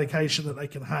have the allocation that they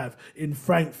can have. In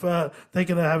Frankfurt, they're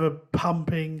going to have a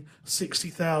pumping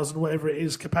 60,000, whatever it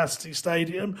is, capacity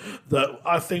stadium that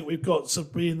I think we've got to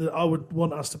be I would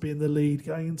want us to be in the lead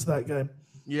going into that game.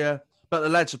 Yeah, but the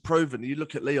lads have proven, you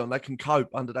look at Lyon, they can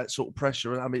cope under that sort of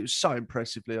pressure. And I mean, it was so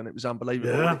impressive, Lyon. It was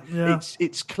unbelievable. Yeah.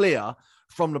 It's clear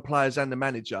from the players and the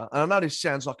manager. And I know this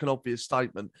sounds like an obvious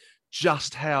statement,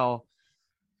 just how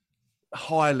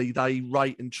highly they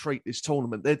rate and treat this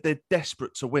tournament. They're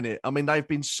desperate to win it. I mean, they've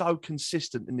been so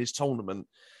consistent in this tournament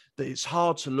that it's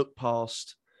hard to look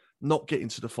past not getting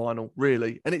to the final,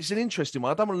 really. And it's an interesting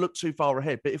one. I don't want to look too far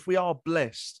ahead, but if we are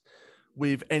blessed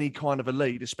with any kind of a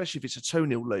lead, especially if it's a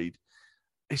 2-0 lead,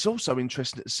 it's also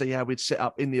interesting to see how we'd set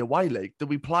up in the away leg. Do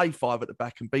we play 5 at the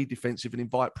back and be defensive and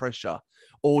invite pressure?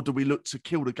 Or do we look to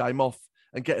kill the game off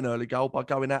and get an early goal by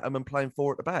going at them and playing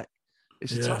 4 at the back?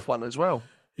 It's a tough one as well.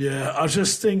 Yeah, I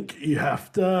just think you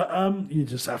have to, you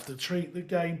just have to treat the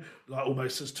game like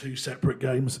almost as 2 separate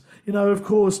games. Of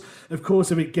course,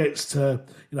 if it gets to,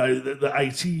 the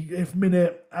 80th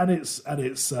minute and it's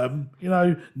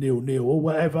 0-0 or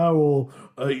whatever, or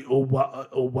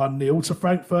 1-0 to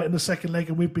Frankfurt in the second leg,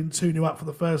 and we've been 2-0 up for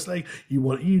the first leg, you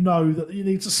know that you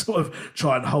need to sort of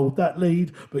try and hold that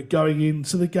lead. But going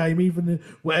into the game, even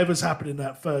whatever's happened in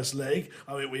that first leg,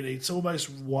 we need to almost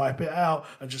wipe it out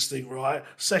and just think, right,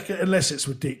 second, unless it's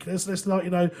ridiculous, unless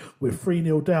we're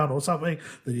 3-0 down or something,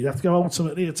 then you'd have to go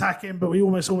ultimately attacking. But we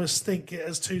almost think it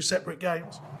as 2 separate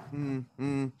games.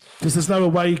 Because there's no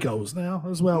away goals now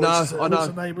as well. No, which I know.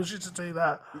 enables you to do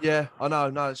that. Yeah, I know.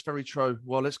 No, it's very true.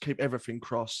 Well, let's keep everything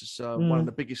crossed. It's one of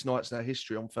the biggest nights in our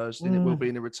history on Thursday, and it will be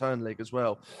in the return leg as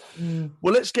well.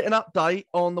 Well, let's get an update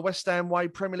on the West Ham Way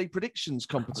Premier League predictions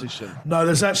competition. No,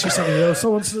 there's actually something else I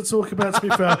wanted to talk about, to be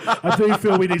fair. I do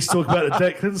feel we need to talk about the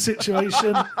Declan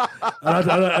situation.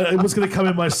 And it was going to come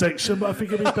in my section, but I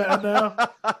think it'll be better now.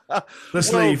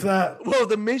 Let's leave that. Well,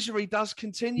 the misery does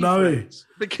continue. No. Friends,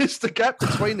 because the gap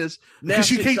between us now.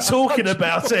 Because you keep talking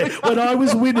about it. When I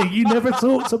was winning, you never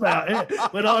talked about it.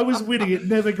 When I was winning, it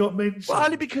never got mentioned. Well,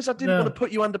 only because I didn't want to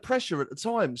put you under pressure at the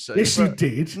time. So, yes, you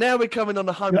did. Now we're coming on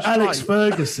the home You're straight. Alex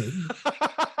Ferguson.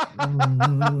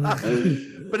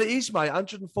 But it is, mate,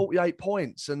 148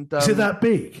 points. And is it that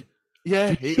big?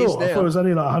 Yeah, it is now. I thought it was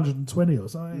only like 120 or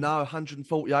something. No,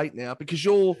 148 now, because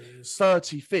you're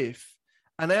 35th,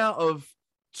 and out of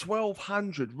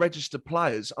 1,200 registered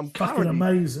players, I'm fucking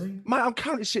amazing, mate. I'm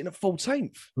currently sitting at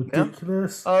 14th.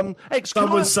 Ridiculous.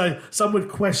 Some would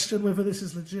question whether this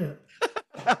is legit.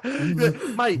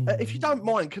 Mate, if you don't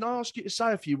mind, can I ask you to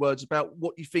say a few words about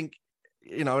what you think?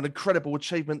 An incredible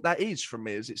achievement that is from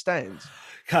me as it stands.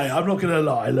 Okay, I'm not going to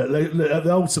lie. Look,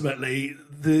 ultimately,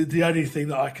 the only thing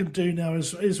that I can do now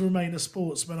is remain a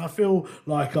sportsman. I feel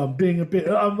like I'm being a bit.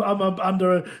 I'm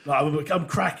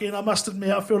cracking. I must admit,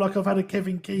 I feel like I've had a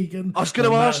Kevin Keegan. I was going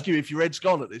to ask you if your head's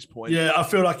gone at this point. Yeah, I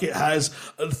feel like it has.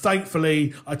 And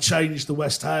thankfully, I changed the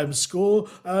West Ham score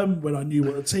when I knew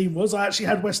what the team was. I actually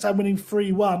had West Ham winning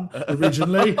 3-1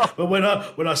 originally, but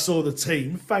when I saw the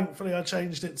team, thankfully, I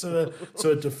changed it to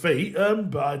to a defeat,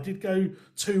 but I did go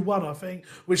 2-1, I think,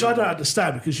 which I don't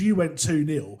understand because you went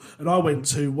 2-0 and I went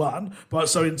 2-1. But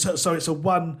so it's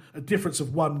a difference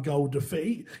of 1 goal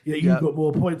defeat. Yeah, you got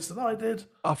more points than I did.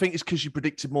 I think it's because you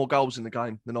predicted more goals in the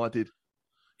game than I did.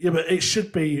 Yeah, but it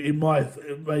should be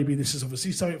maybe this is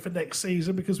obviously something for next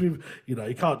season because you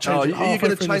can't change it. You're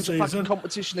going to change the fucking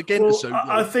competition again soon.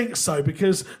 I think so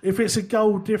because if it's a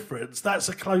goal difference, that's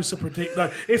a closer prediction.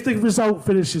 No, if the result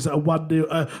finishes at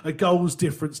a goals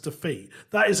difference defeat,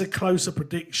 that is a closer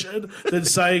prediction than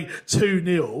saying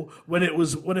 2-0 when it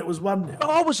was 1-0. But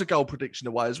I was a goal prediction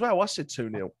away as well. I said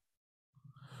 2-0.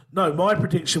 No, my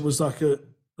prediction was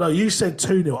you said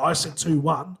 2-0. I said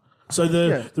 2-1. So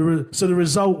the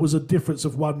result was a difference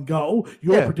of 1 goal.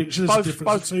 Your prediction is a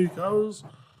difference of 2 goals.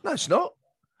 No, it's not.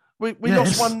 We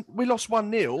lost 1. We lost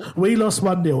 1-0. We lost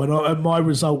 1-0, and my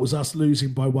result was us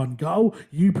losing by 1 goal.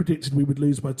 You predicted we would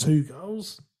lose by 2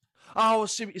 goals. Oh, I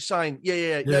see what you're saying.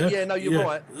 Yeah. No, you're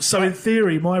right. So in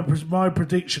theory, my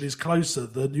prediction is closer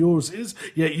than yours is.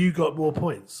 Yet you got more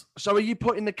points. So are you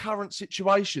putting the current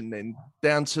situation then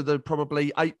down to the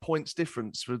probably 8 points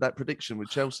difference with that prediction with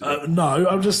Chelsea? No,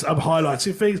 I'm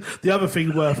highlighting things. The other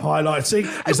thing worth highlighting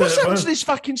is what's happened to this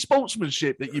fucking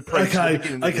sportsmanship that you praised?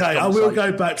 Okay. I will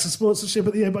go back to sportsmanship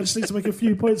at the end, but I just need to make a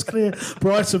few points clear.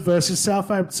 Brighton versus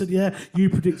Southampton. Yeah, you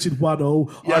predicted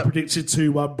 1-1. Yep. I predicted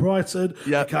 2-1 Brighton.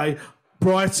 Yep. Okay.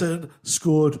 Brighton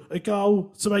scored a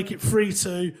goal to make it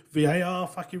 3-2. VAR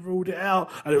fucking ruled it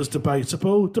out, and it was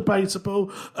debatable.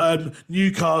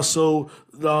 Newcastle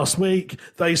last week,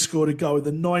 they scored a goal in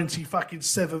the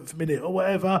 97th minute or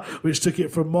whatever, which took it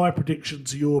from my prediction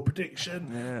to your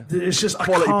prediction. Yeah. It's just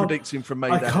quality predicting from me.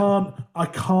 I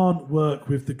can't work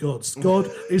with the gods.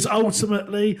 God is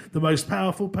ultimately the most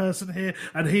powerful person here,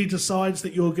 and he decides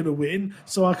that you're going to win.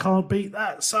 So I can't beat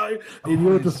that. So in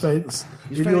your defence,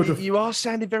 you are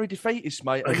sounding very defeatist,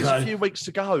 mate. Okay. There's a few weeks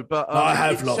to go, but I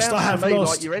have lost.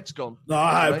 Like your head's gone. No,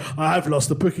 I have lost.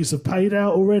 The bookies have paid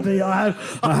out already. I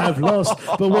have lost.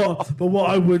 But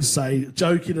what I would say,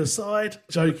 joking aside,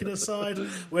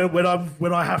 when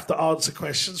I have to answer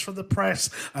questions from the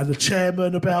press and the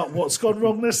chairman about what's gone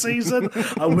wrong this season,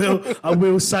 I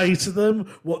will say to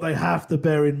them what they have to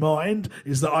bear in mind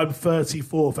is that I'm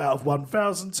 34th out of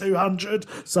 1,200.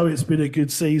 So it's been a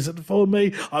good season for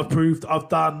me. I've proved I've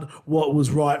done what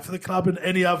was right for the club, and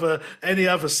any other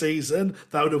season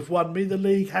they would have won me the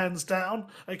league hands down.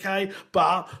 Okay,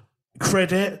 but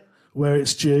credit where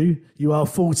it's due. You are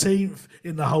 14th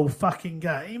in the whole fucking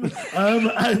game.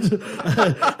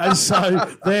 And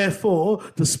so, therefore,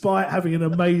 despite having an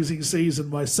amazing season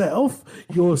myself,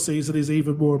 your season is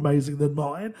even more amazing than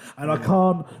mine. And I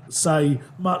can't say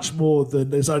much more than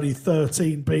there's only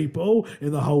 13 people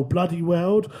in the whole bloody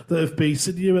world that have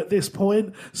beaten you at this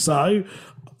point. So,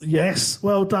 yes,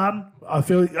 well done. I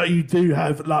feel you do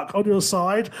have luck on your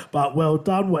side, but well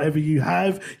done. Whatever you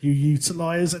have, you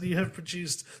utilise, and you have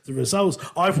produced the results.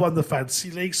 I've won the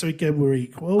fantasy league, so again we're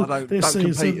equal. I don't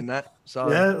compete in that. So.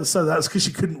 Yeah, so that's because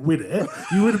you couldn't win it.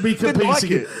 You wouldn't be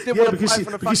competing.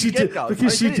 Because you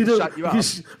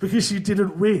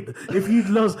didn't win. If you'd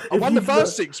lost, I won the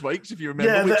first 6 weeks, if you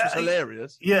remember, which was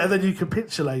hilarious. Yeah, and then you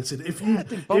capitulated. If you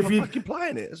didn't bother fucking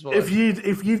playing it as well. If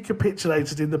you'd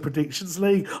capitulated in the predictions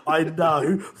league, I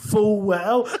know full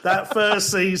well that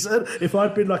first season, if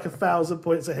I'd been like 1,000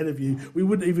 points ahead of you, we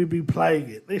wouldn't even be playing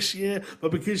it this year.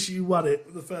 But because you won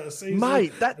it the first season,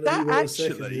 mate, that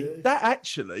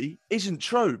actually isn't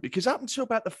true, because up until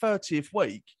about the 30th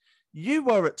week, you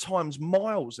were at times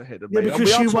miles ahead of me. Yeah,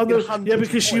 because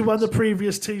you won the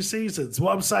previous 2 seasons.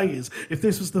 What I'm saying is, if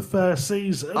this was the first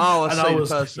season,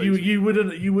 you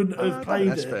wouldn't have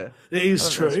played it. Fair. It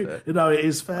is true. You know, it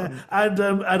is fair. And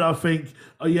I think,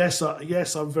 yes,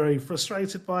 I'm very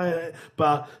frustrated by it,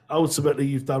 but ultimately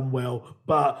you've done well.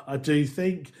 But I do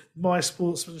think my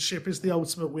sportsmanship is the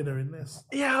ultimate winner in this.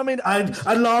 Yeah, I mean,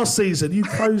 and last season you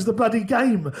closed the bloody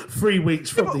game 3 weeks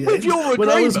from the end. With your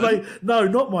agreement? No,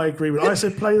 not my agreement. I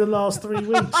said play the last 3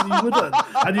 weeks, and you wouldn't.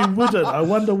 I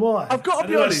wonder why. I've got to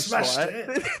be honest,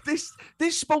 right? This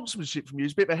sportsmanship from you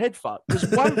is a bit of a head fuck, because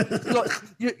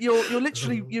you're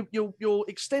literally you're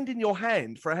extending your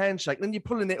hand for a handshake, then you're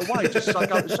pulling it away just so I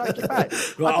go to shake it back.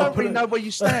 Right, I don't really know where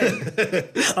you stand.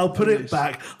 I'll put it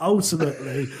back.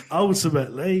 Ultimately,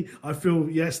 I feel,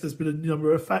 yes, there's been a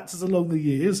number of factors along the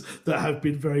years that have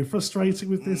been very frustrating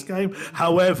with this game.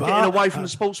 However, getting away from the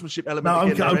sportsmanship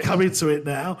element. I'm coming to it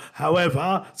now.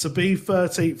 However, to be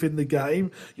 13th in the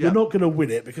game, you're not going to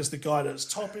win it because the guy that's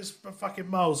top is fucking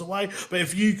miles away. But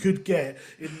if you could get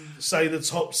in, say, the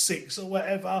top 6 or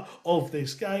whatever of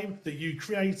this game that you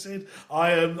created,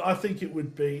 I think it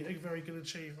would be a very good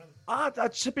achievement.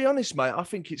 To be honest, mate, I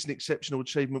think it's an exceptional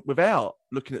achievement without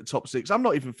looking at the top six. I'm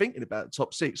not even thinking about the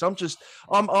top six. I'm just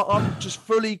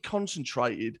fully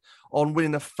concentrated on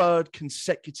winning a third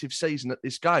consecutive season at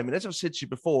this game. And as I've said to you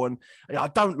before, and I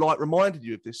don't like reminding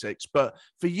you of this, X, but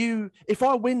for you, if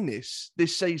I win this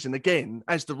season again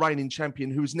as the reigning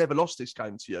champion who has never lost this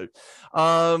game to you,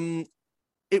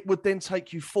 it would then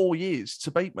take you 4 years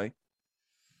to beat me.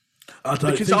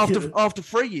 Because after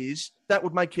 3 years, that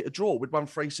would make it a draw. We'd won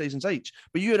 3 seasons each.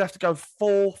 But you'd have to go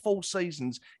 4 full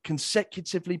seasons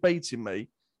consecutively beating me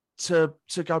to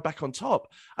go back on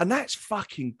top. And that's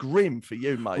fucking grim for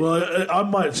you, mate. Well, I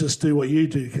might just do what you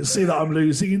do. You can see that I'm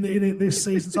losing in it this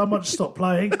season, so I might just stop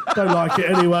playing. Don't like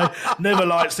it anyway. Never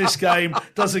likes this game.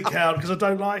 Doesn't count because I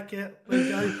don't like it. There you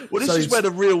go. Well, this is where the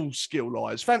real skill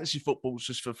lies. Fantasy football's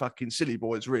just for fucking silly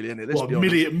boys, really, isn't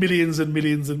it? Millions and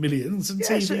millions and millions and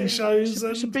TV shows.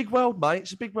 It's a big world, mate.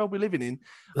 It's a big world we're living in.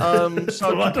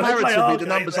 So comparatively, the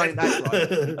numbers ain't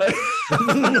that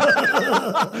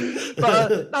right.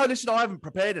 But no, listen, I haven't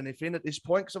prepared anything at this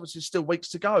point because obviously there's still weeks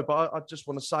to go. But I just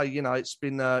want to say, it's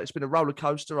been a roller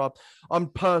coaster. I'm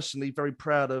personally very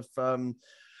proud of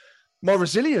my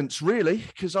resilience, really,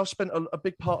 because I've spent a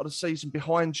big part of the season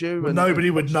behind you. Well,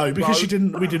 nobody would know because we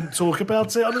didn't talk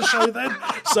about it on the show then,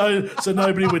 so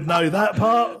nobody would know that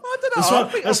part. I don't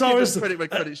know. As far as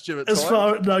credit's due at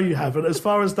times. No, you haven't. As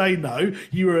far as they know,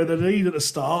 you were at the lead at the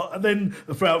start, and then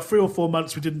for about 3 or 4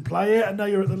 months we didn't play it, and now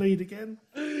you're at the lead again.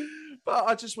 But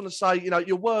I just want to say,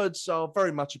 your words are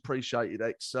very much appreciated,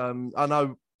 X. I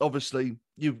know, obviously,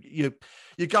 you're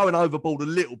going overboard a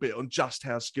little bit on just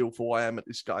how skillful I am at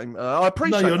this game. I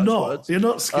appreciate. No, you're not. Words. You're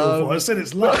not skillful. I said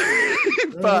it's luck.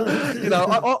 But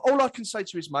all I can say to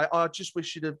you is, mate, I just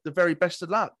wish you the very best of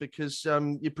luck because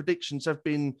your predictions have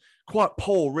been quite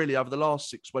poor, really, over the last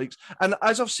 6 weeks. And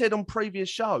as I've said on previous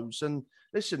shows, and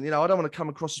listen, I don't want to come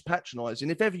across as patronising.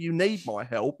 If ever you need my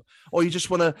help, or you just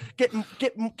want to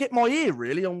get my ear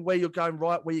really on where you're going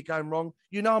right, where you're going wrong,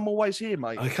 I'm always here,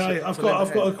 mate. Okay, I've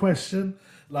got a question.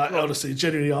 Like, honestly,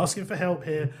 genuinely asking for help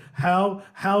here.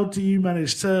 How do you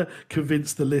manage to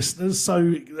convince the listeners,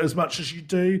 so as much as you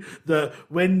do, that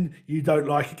when you don't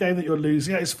like a game that you're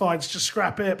losing at, it's fine to just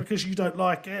scrap it because you don't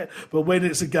like it. But when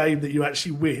it's a game that you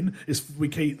actually win, we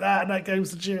keep that and that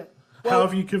game's legit. Well, how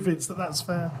have you convinced that that's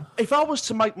fair? If I was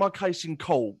to make my case in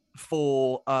court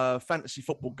for Fantasy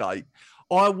Football Gate,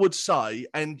 I would say,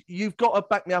 and you've got to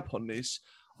back me up on this,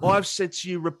 I've said to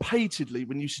you repeatedly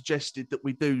when you suggested that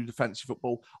we do the fantasy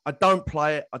football, I don't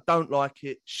play it, I don't like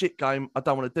it, shit game, I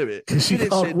don't want to do it. Because you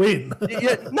can't win. But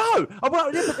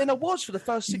then I was for the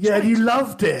first 6 weeks. Yeah, you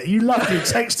loved it. You loved it.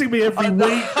 Texting me every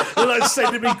week,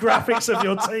 sending me graphics of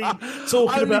your team,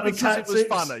 talking about the tactics. It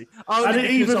was funny. And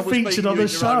it even featured on the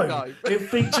show. It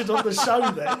featured on the show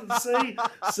then. See,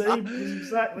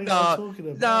 exactly what I'm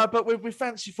talking about. No, but with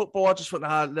fantasy football, I just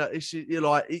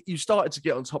thought, you started to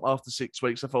get on top after 6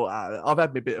 weeks. I thought, I've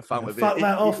had me a bit of fun with it. Fuck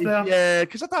that off now. Yeah,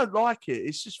 because I don't like it.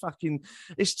 It's just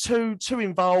it's too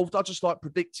involved. I just like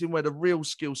predicting where the real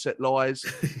skill set lies.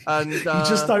 And you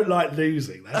just don't like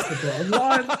losing. That's the bottom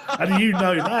line. And you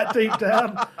know that deep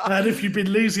down. And if you've been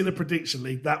losing the prediction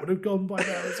league, that would have gone by now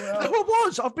as well. No, I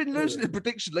was. I've been losing the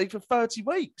prediction league for 30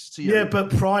 weeks to you. Yeah, but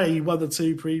prior, you won the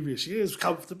 2 previous years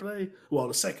comfortably. Well,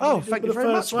 the second one. Oh, thank you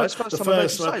very much. It's the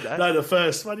first one. No, the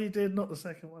first one you did, not the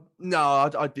second one.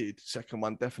 No, I did. Second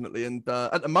one, definitely. And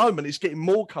at the moment, it's getting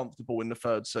more comfortable in the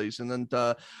third season. And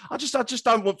I just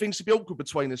don't want things to be awkward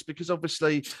between us because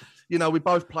obviously, we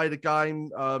both played a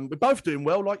game. We're both doing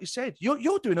well, like you said.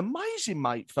 You're doing amazing,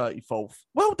 mate, 34th.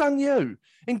 Well done, you.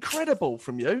 Incredible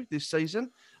from you this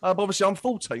season. But obviously, I'm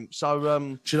 14th. So,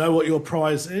 do you know what your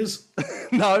prize is?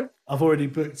 No. I've already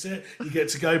booked it. You get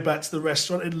to go back to the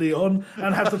restaurant in Lyon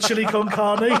and have the chili con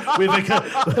carne with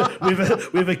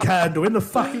a candle in the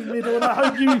fucking middle. And I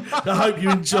hope you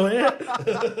enjoy it.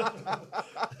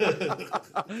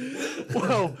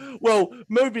 Well,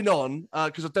 moving on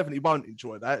because I definitely won't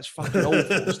enjoy that. It's fucking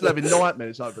awful. I'm still having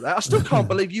nightmares over that. I still can't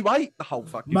believe you ate the whole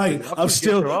fucking thing.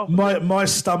 Mate, my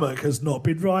stomach has not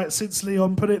been right since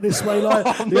Leon put it this way. Like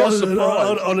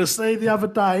honestly, the other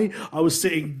day I was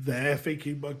sitting there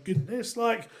thinking, my goodness,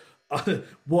 like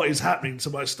what is happening to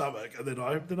my stomach? And then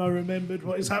I remembered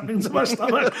what is happening to my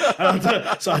stomach.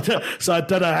 So I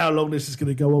don't know how long this is going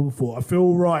to go on for. I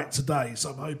feel right today,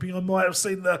 so I'm hoping I might have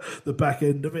seen the back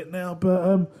end of it now.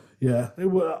 But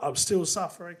I'm still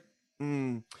suffering.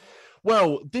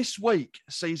 Well, this week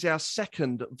sees our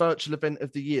second virtual event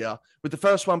of the year, with the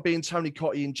first one being Tony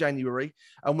Cottee in January.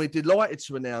 And we're delighted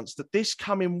to announce that this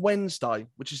coming Wednesday,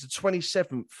 which is the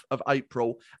 27th of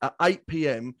April at 8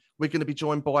 p.m, we're going to be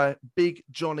joined by Big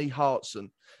Johnny Hartson.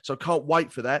 So can't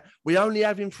wait for that. We only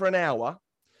have him for an hour.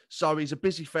 So he's a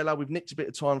busy fella. We've nicked a bit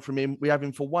of time from him. We have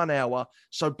him for 1 hour.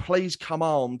 So please come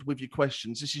armed with your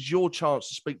questions. This is your chance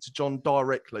to speak to John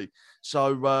directly.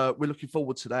 So we're looking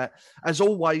forward to that. As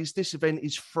always, this event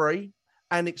is free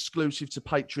and exclusive to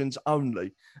patrons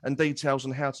only. And details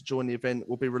on how to join the event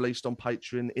will be released on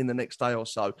Patreon in the next day or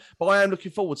so. But I am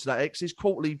looking forward to that. These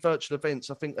quarterly virtual events,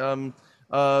 I think,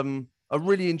 are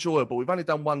really enjoyable. We've only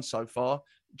done one so far.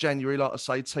 January, like I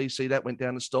say, TC, that went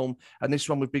down the storm. And this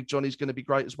one with Big Johnny is going to be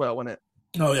great as well, isn't it?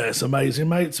 Oh, yeah, it's amazing,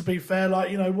 mate. To be fair,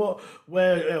 like, you know what,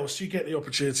 where else do you get the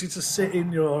opportunity to sit in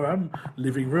your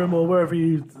living room or wherever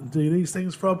you do these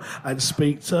things from and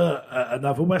speak to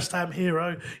another West Ham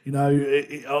hero, you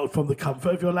know, from the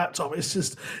comfort of your laptop? It's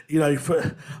just, you know,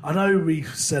 I know we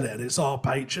said it and it's our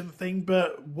patron thing,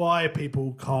 but why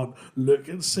people can't look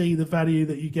and see the value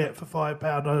that you get for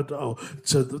 £5 or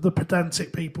to the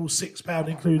pedantic people, £6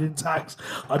 including tax,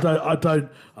 I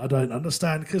don't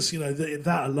understand, because, you know,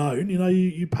 that alone, you know,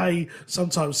 you pay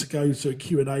sometimes to go to a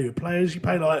Q&A with players, you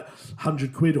pay like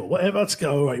 £100 or whatever to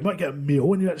go, all right, you might get a meal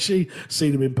when you actually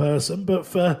see them in person, but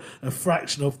for a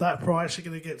fraction of that price, you're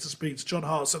going to get to speak to John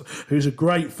Hartson, who's a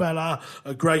great fella,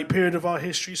 a great period of our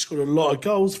history, scored a lot of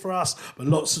goals for us, but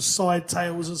lots of side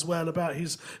tales as well about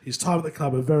his time at the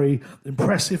club, a very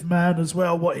impressive man as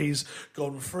well, what he's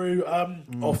gone through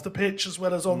off the pitch as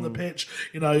well as on the pitch.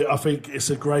 You know, I think it's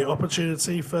a great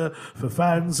opportunity for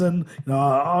fans, and you know,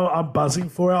 I'm buzzing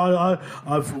for it.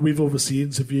 We've obviously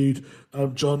interviewed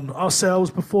John ourselves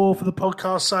before for the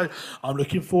podcast, so I'm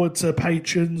looking forward to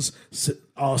patrons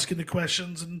asking the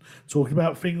questions and talking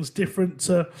about things different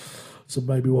to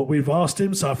maybe what we've asked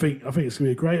him. So I think it's going to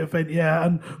be a great event, yeah.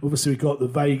 And obviously we've got the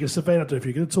Vegas event. I don't know if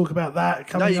you're going to talk about that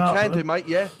coming up. No, you can do, mate.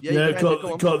 Yeah,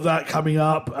 got that coming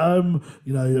up.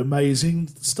 You know, amazing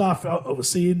stuff.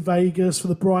 Obviously in Vegas for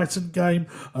the Brighton game.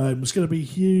 It's going to be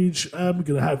huge. We're going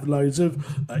to have loads of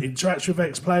interaction with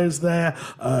ex-players there.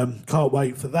 Can't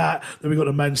wait for that. Then we've got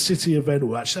a Man City event.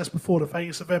 Well, actually, that's before the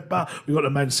Vegas event, but we've got a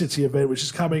Man City event which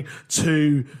is coming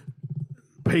to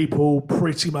people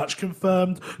pretty much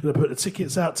confirmed. Going to put the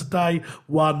tickets out today.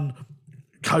 One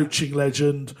coaching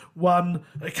legend, one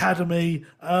academy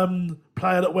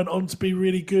player that went on to be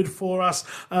really good for us.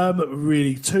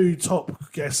 Really two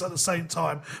top guests at the same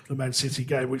time for the Man City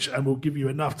game, and will give you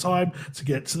enough time to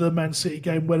get to the Man City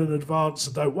game well in advance.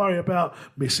 So don't worry about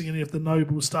missing any of the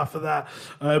noble stuff of that.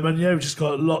 And yeah, we've just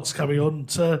got lots coming on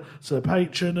to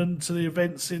Patreon and to the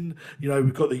events in, you know,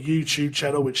 we've got the YouTube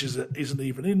channel, which isn't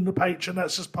even in the Patreon.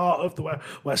 That's just part of the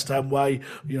West Ham way.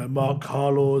 You know, Mark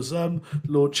Carlaw's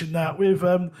launching that with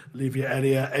Olivia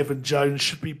Elliott. Evan Jones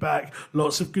should be back.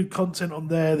 Lots of good content on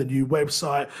there, the new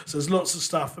website. So there's lots of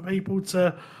stuff for people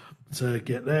to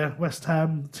get their West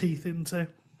Ham teeth into.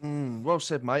 Well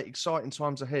said, mate. Exciting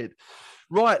times ahead.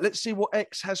 Right, let's see what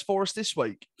X has for us this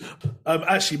week.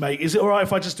 Actually, mate, is it all right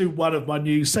if I just do one of my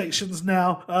new sections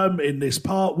now in this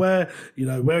part where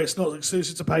it's not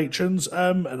exclusive to patrons,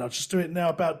 and I'll just do it now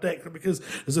about Declan, because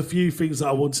there's a few things that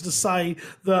I wanted to say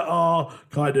that are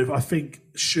kind of, I think,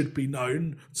 should be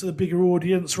known to the bigger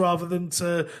audience rather than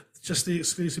to just the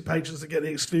exclusive patrons to get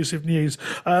the exclusive news.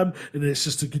 And it's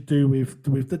just to do with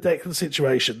the Declan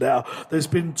situation. Now, there's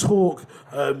been talk,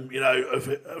 of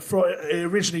it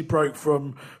originally broke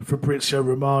from Fabrizio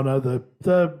Romano,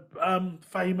 the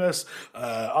famous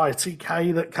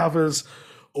ITK that covers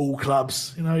all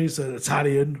clubs. You know, he's an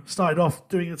Italian, started off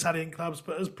doing Italian clubs,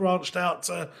 but has branched out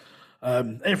to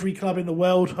every club in the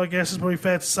world, I guess is probably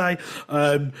fair to say.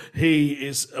 He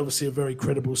is obviously a very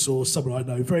credible source, someone I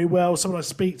know very well, someone I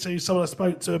speak to, someone I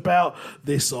spoke to about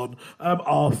this on.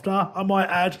 After, I might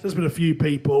add, there's been a few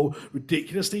people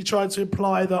ridiculously trying to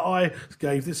imply that I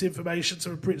gave this information to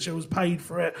Fabrizio, was paid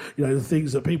for it. You know, the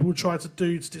things that people try to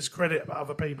do to discredit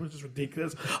other people is just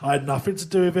ridiculous. I had nothing to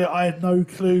do with it. I had no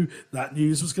clue that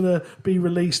news was going to be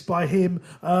released by him.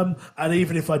 And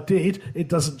even if I did, it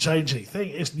doesn't change anything.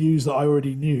 It's news that I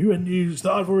already knew and news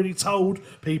that I've already told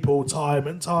people time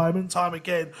and time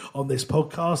again on this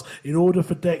podcast. In order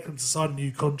for Declan to sign a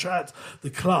new contract, the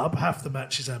club have to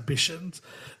match his ambitions.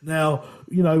 Now,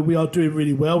 you know, we are doing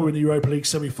really well. We're in the Europa League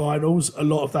semi-finals. A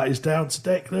lot of that is down to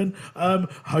Declan.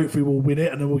 Hopefully we'll win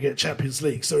it and then we'll get Champions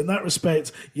League. So in that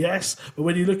respect, yes. But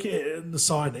when you look at it in the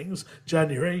signings,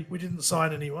 January, we didn't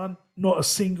sign anyone. Not a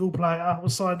single player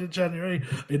was signed in January.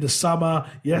 In the summer,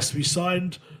 yes, we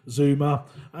signed Zuma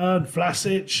and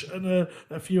Vlasic and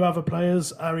a few other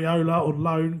players, Areola on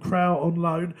loan, Kraut on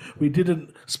loan. We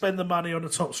didn't spend the money on a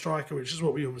top striker, which is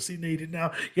what we obviously needed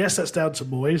now. Yes, that's down to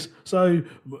Moyes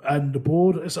and the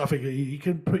board. So I think you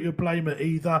can put your blame at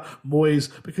either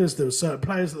Moyes, because there were certain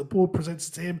players that the board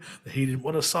presented to him that he didn't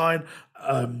want to sign.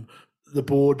 The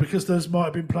board, because there might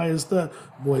have been players that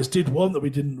Moyes did want that we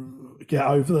didn't get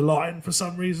over the line for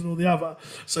some reason or the other.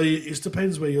 So it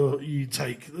depends where you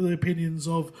take the opinions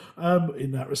of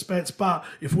in that respect. But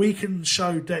if we can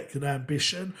show Declan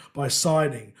ambition by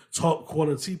signing top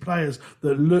quality players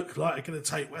that look like they're going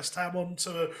to take West Ham on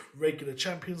to a regular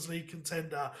Champions League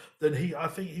contender, then I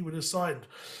think he would have signed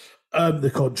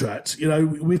the contract.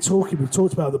 We've talked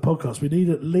about the podcast. We need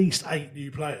at least 8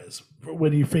 new players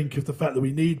when you think of the fact that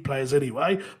we need players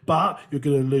anyway. But you're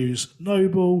going to lose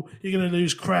Noble, you're going to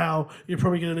lose Krau, you're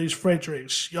probably going to lose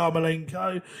Fredericks,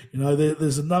 Yarmolenko.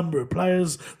 There's a number of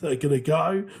players that are going to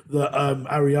go, that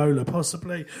Areola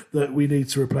possibly, that we need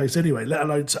to replace anyway, let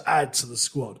alone to add to the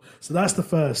squad. So that's the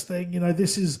first thing.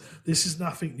 This is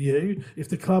nothing new. If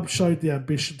the club showed the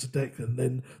ambition to Declan,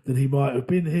 then he might have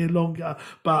been here longer.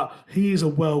 But he is a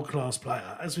world-class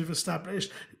player, as we've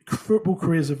established. Football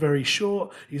careers are very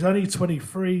short. He's only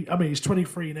 23. He's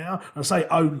 23 now. I say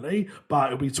only, but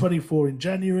it'll be 24 in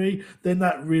January. Then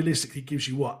that realistically gives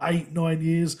you, 8-9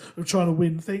 years of trying to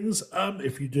win things.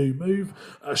 If you do move,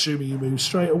 assuming you move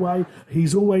straight away.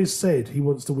 He's always said he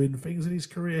wants to win things in his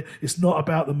career. It's not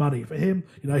about the money for him.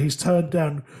 He's turned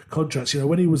down contracts.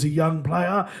 When he was a young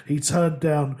player, he turned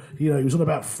down, he was on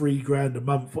about $3,000 a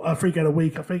month, $3,000 a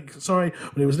week, I think. Sorry,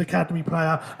 when he was an academy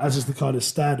player, as is the kind of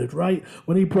standard rate.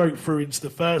 When he broke through into the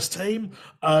first team,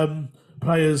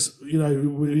 players,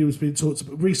 he was being talked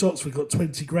about. Reece Oxford got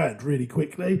 $20,000 really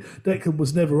quickly. Declan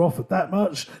was never offered that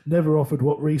much, never offered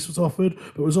what Reece was offered,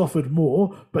 but was offered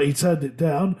more, but he turned it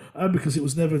down because it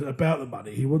was never about the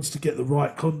money. He wants to get the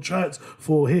right contract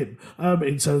for him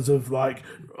in terms of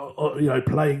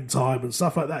playing time and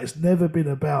stuff like that. It's never been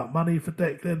about money for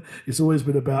Declan. It's always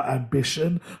been about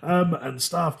ambition and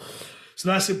stuff. So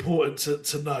that's important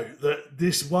to note, that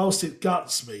this, whilst it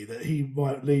guts me that he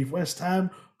might leave West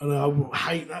Ham, and I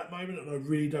hate that moment, and I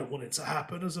really don't want it to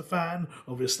happen as a fan.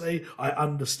 Obviously, I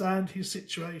understand his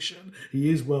situation.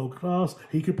 He is world class.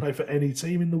 He could play for any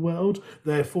team in the world.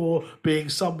 Therefore, being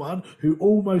someone who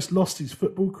almost lost his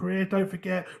football career, don't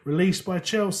forget, released by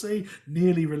Chelsea,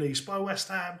 nearly released by West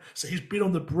Ham. So he's been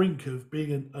on the brink of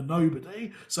being a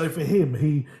nobody. So for him,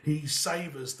 he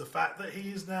savours the fact that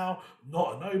he is now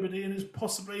not a nobody and is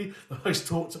possibly the most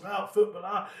talked about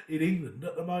footballer in England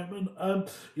at the moment.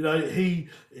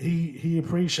 He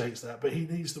appreciates that, but he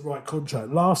needs the right contract.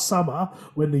 Last summer,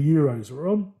 when the Euros were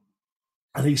on,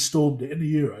 and he stormed it in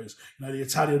the Euros, the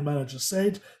Italian manager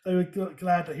said they were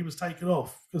glad that he was taken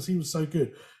off because he was so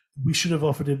good. We should have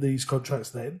offered him these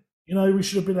contracts then. We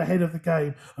should have been ahead of the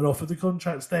game and offered the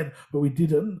contracts then, but we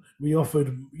didn't. We offered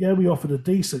a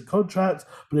decent contract,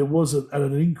 but it wasn't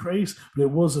an increase, but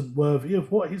it wasn't worthy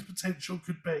of what his potential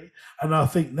could be. And I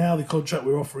think now the contract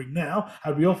we're offering now,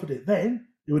 had we offered it then,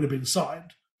 it would have been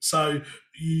signed. So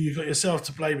you got yourself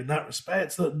to blame in that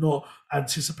respect, that not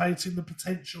anticipating the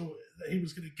potential that he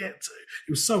was going to get to.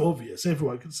 It was so obvious.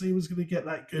 Everyone could see he was going to get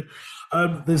that good.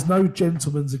 There's no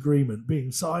gentleman's agreement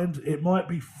being signed. It might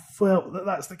be felt that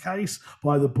that's the case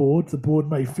by the board. The board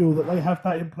may feel that they have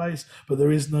that in place, but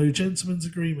there is no gentleman's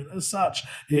agreement as such.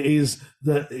 It is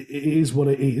what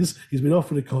it is. He's been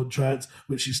offered a contract,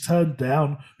 which he's turned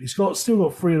down. He's still got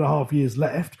 3.5 years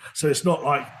left, so it's not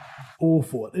like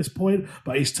awful at this point,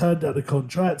 but he's turned down the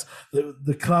contract.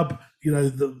 The club,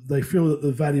 they feel that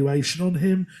the valuation on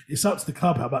him, it's up to the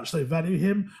club how much they value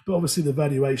him, but obviously the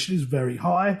valuation is very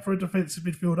high for a defensive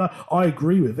midfielder. I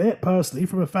agree with it personally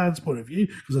from a fan's point of view,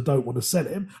 because I don't want to sell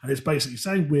him, and it's basically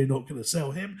saying we're not going to sell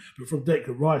him. But from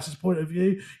Declan Rice's point of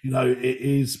view, it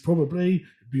is probably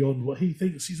beyond what he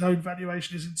thinks his own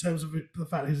valuation is in terms of the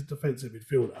fact he's a defensive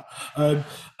midfielder. And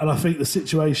I think the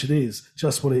situation is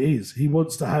just what it is. He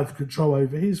wants to have control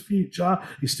over his future.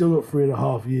 He's still got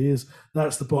 3.5 years.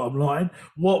 That's the bottom line.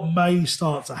 What may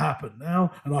start to happen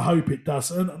now, and I hope it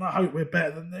doesn't, and I hope we're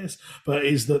better than this, but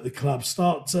is that the club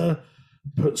start to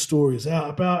put stories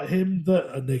out about him that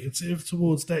are negative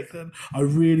towards Declan. I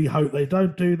really hope they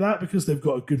don't do that, because they've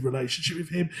got a good relationship with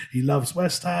him. He loves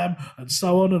West Ham and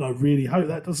so on, and I really hope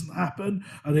that doesn't happen.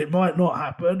 And it might not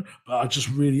happen, but I just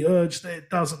really urge that it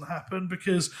doesn't happen,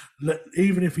 because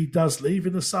even if he does leave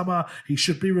in the summer, he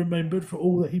should be remembered for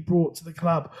all that he brought to the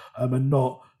club, and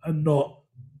not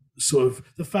sort of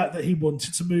the fact that he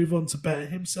wanted to move on to better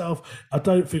himself. I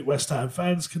don't think West Ham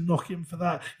fans can knock him for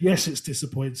that. Yes, it's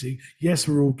disappointing. Yes,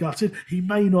 we're all gutted. He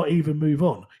may not even move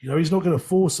on. He's not going to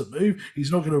force a move.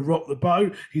 He's not going to rock the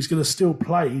boat. He's going to still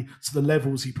play to the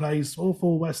levels he plays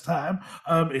for West Ham.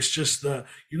 It's just that,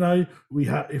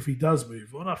 if he does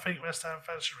move on, I think West Ham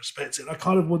fans should respect it. And I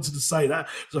kind of wanted to say that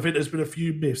because I think there's been a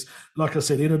few myths. Like I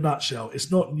said, in a nutshell,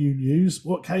 it's not new news.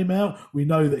 What came out, we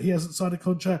know that he hasn't signed a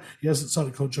contract. He hasn't signed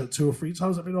a contract 2 or 3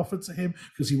 times that have been offered to him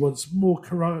because he wants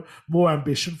more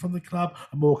ambition from the club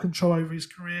and more control over his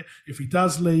career. If he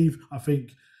does leave, I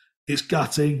think it's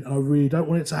gutting and I really don't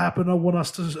want it to happen. I want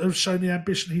us to have shown the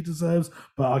ambition he deserves,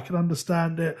 but I can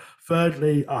understand it.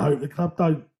 Thirdly, I hope the club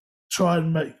don't try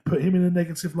and put him in a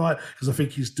negative light because I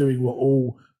think he's doing what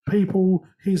all people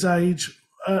his age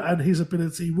and his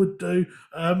ability would do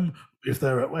if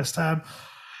they're at West Ham.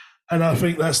 And I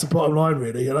think that's the bottom line,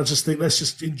 really. And I just think let's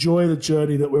just enjoy the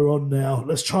journey that we're on now.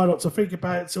 Let's try not to think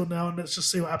about it till now, and let's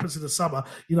just see what happens in the summer.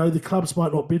 The clubs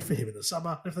might not bid for him in the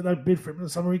summer. If they don't bid for him in the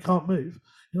summer, he can't move.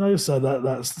 So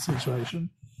that's the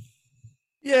situation.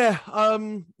 Yeah,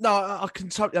 no, I can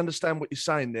totally understand what you're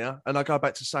saying there. And I go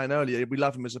back to saying earlier, we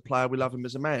love him as a player, we love him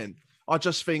as a man. I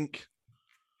just think,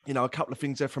 a couple of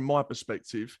things there from my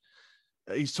perspective.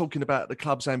 He's talking about the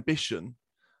club's ambition.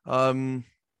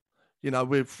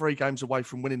 We're 3 games away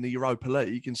from winning the Europa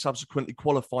League and subsequently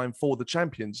qualifying for the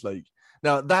Champions League.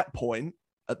 Now, at that point,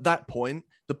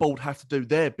 the board have to do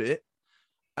their bit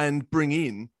and bring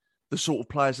in the sort of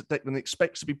players that Declan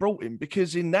expects to be brought in.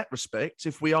 Because in that respect,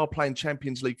 if we are playing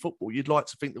Champions League football, you'd like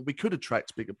to think that we could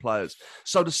attract bigger players.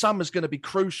 So the summer's going to be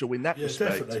crucial in that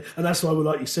respect. Definitely. And that's why,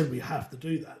 like you said, we have to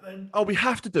do that then. Oh, we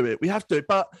have to do it. We have to do it.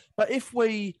 But if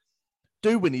we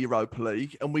do win the Europa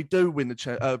League and we do win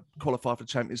the qualify for the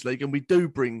Champions League and we do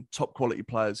bring top quality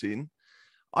players in,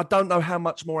 I don't know how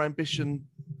much more ambition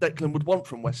Declan would want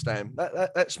from West Ham.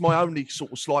 That's my only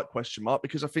sort of slight question mark,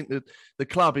 because I think that the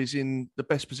club is in the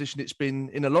best position it's been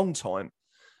in a long time.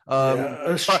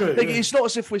 That's true. It's not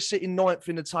as if we're sitting 9th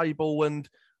in the table and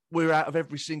we're out of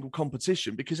every single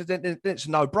competition, because then it's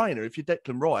a no-brainer. If you're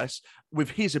Declan Rice,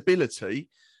 with his ability,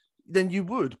 then you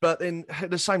would. But then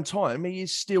at the same time, he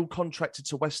is still contracted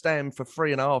to West Ham for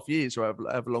 3.5 years, or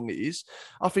however long it is.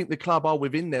 I think the club are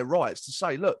within their rights to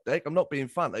say, look, Dec, I'm not being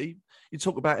funny. You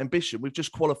talk about ambition. We've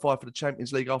just qualified for the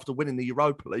Champions League after winning the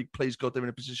Europa League. Please God, they're in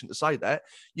a position to say that.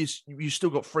 You still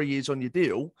got 3 years on your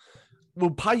deal. We'll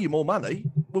pay you more money.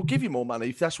 We'll give you more money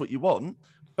if that's what you want.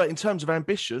 But in terms of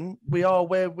ambition, we are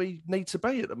where we need to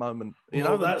be at the moment. And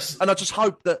I just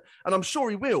hope that, and I'm sure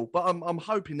he will, but I'm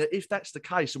hoping that if that's the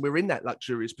case and we're in that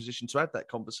luxurious position to have that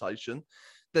conversation,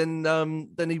 then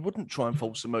he wouldn't try and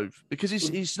force a move, because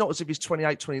he's not as if he's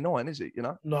 28, 29, is it?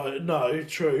 No,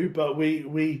 true. But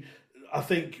I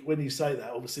think when you say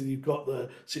that, obviously you've got the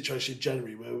situation in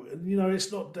January where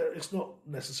it's not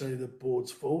necessarily the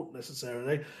board's fault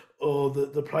necessarily, or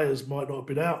the players might not have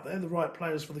been out there. The right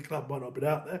players for the club might not have been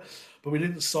out there, but we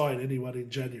didn't sign anyone in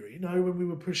January. When we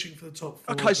were pushing for the top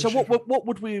 4. Okay, so what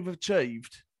would we have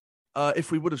achieved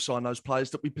if we would have signed those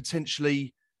players that we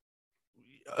potentially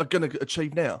are going to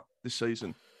achieve now this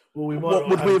season? Well,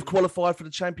 would we have qualified for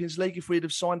the Champions League if we'd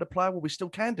have signed a player? Well, we still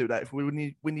can do that if we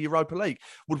win the Europa League.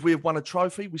 Would we have won a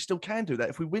trophy? We still can do that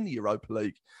if we win the Europa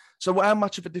League. So how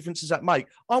much of a difference does that make?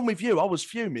 I'm with you. I was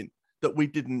fuming that we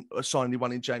didn't sign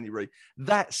anyone in January.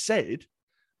 That said,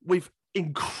 we've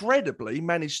incredibly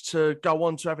managed to go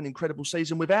on to have an incredible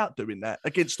season without doing that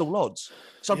against all odds.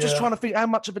 So I'm just trying to think, how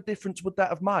much of a difference would that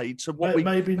have made to what we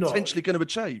potentially going to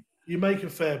achieve? You make a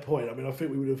fair point. I mean, I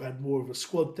think we would have had more of a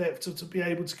squad depth to be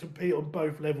able to compete on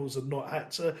both levels and not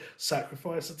had to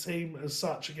sacrifice a team as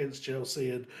such against Chelsea,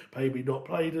 and maybe not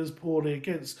played as poorly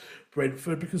against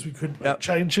Brentford because we couldn't make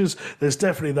changes. There's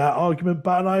definitely that argument,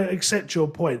 but I accept your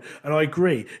point, and I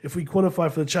agree. If we qualify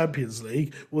for the Champions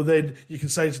League, well, then you can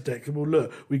say to Declan, well,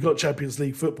 look, we got Champions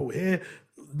League football here.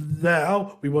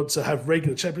 Now we want to have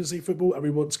regular Champions League football and we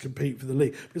want to compete for the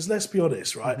league. Because let's be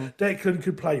honest, right? Mm-hmm. Declan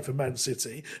could play for Man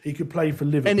City. He could play for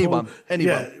Liverpool. Anyone.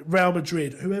 Yeah, Real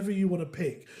Madrid, whoever you want to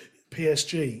pick.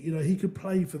 PSG, he could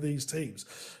play for these teams.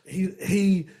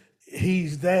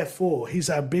 He's therefore, his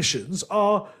ambitions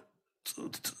are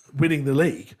winning the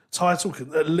league, title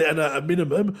and a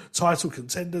minimum title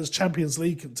contenders, Champions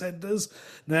League contenders.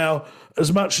 Now,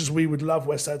 as much as we would love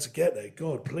West Ham to get there,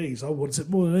 God, please, I want it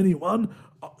more than anyone.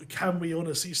 Can we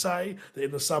honestly say that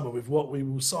in the summer, with what we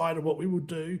will sign and what we will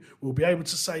do, we'll be able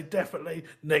to say definitely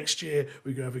next year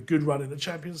we're going to have a good run in the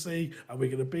Champions League and we're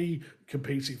going to be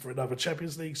competing for another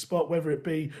Champions League spot, whether it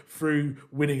be through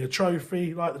winning a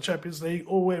trophy like the Champions League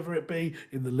or whether it be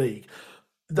in the league.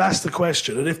 That's the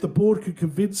question. And if the board could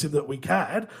convince him that we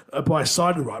can by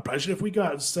signing the right players, and if we go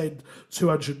out and spend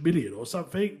 200 million or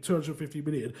something, 250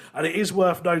 million, and it is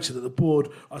worth noting that the board,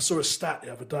 I saw a stat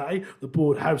the other day, the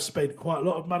board have spent quite a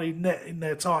lot of money net in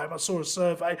their time. I saw a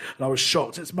survey and I was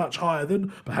shocked. It's much higher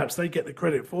than perhaps they get the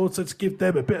credit for. So to give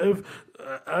them a bit of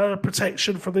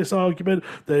protection from this argument,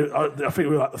 I think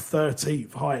we're like the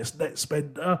 13th highest net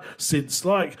spender since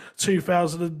like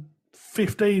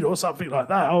 2015 or something like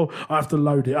that. I have to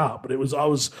load it up, but I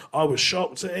was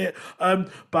shocked at it.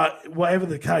 But whatever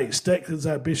the case, Declan's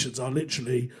ambitions are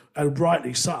literally, and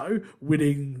rightly so,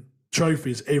 winning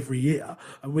trophies every year,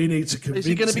 and we need to convince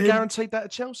him. Is he going to be guaranteed that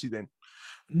at Chelsea then?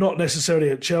 Not necessarily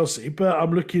at Chelsea, but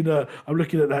I'm looking at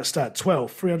that stat.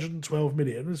 312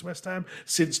 million is West Ham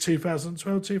since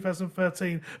 2012,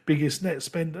 2013, biggest net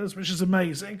spenders, which is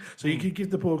amazing. So you can give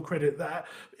the board credit that.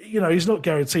 He's not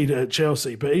guaranteed it at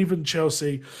Chelsea, but even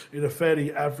Chelsea in a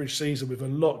fairly average season with a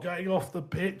lot going off the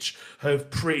pitch have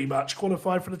pretty much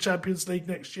qualified for the Champions League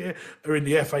next year, are in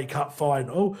the FA Cup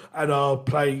final and are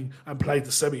played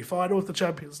the semi-final of the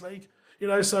Champions League.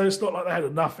 So it's not like they had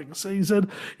a nothing season.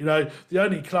 The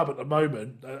only club at the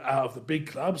moment out of the big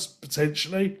clubs,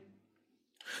 potentially,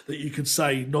 that you could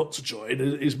say not to join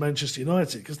is Manchester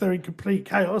United, because they're in complete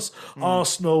chaos.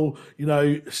 Arsenal,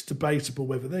 it's debatable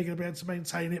whether they're going to be able to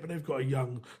maintain it, but they've got a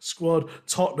young squad.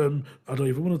 Tottenham, I don't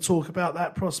even want to talk about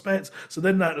that prospect. So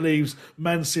then that leaves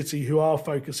Man City, who are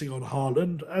focusing on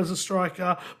Haaland as a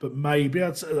striker, but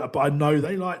but I know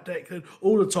they like Declan.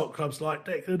 All the top clubs like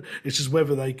Declan. It's just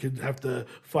whether they can have the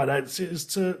finances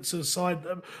to sign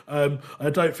them. I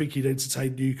don't think he'd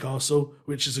entertain Newcastle,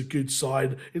 which is a good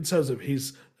sign in terms of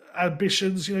his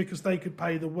ambitions, because they could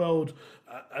pay the world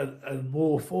and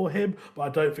more for him, but I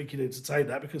don't think he'd entertain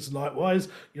that, because likewise,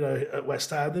 at West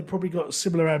Ham they've probably got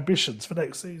similar ambitions for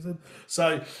next season.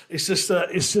 So it's just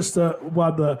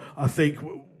one that I think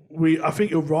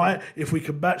you're right. If we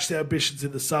can match the ambitions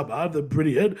in the summer, then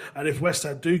brilliant. And if West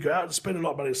Ham do go out and spend a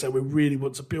lot of money and say we really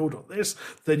want to build on this,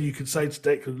 then you can say to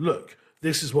Declan, look,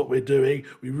 this is what we're doing.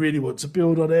 We really want to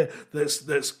build on it.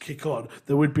 Let's kick on.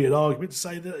 There would be an argument to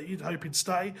say that you'd hope he'd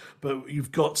stay, but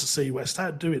you've got to see West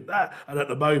Ham doing that. And at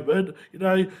the moment,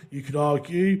 you could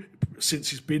argue, since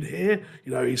he's been here,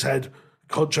 he's had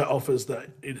contract offers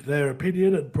that, in their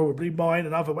opinion, and probably mine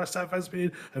and other West Ham fans'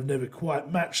 opinion, have never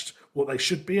quite matched what they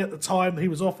should be at the time he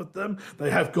was offered them. They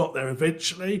have got there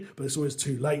eventually, but it's always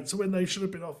too late to when they should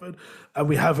have been offered. And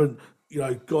we haven't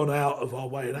gone out of our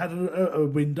way and had a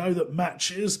window that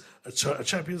matches a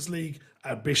Champions League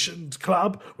ambitions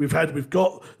club. We've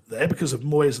got there because of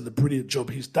Moyes and the brilliant job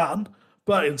he's done.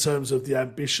 But in terms of the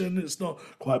ambition, it's not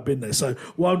quite been there. So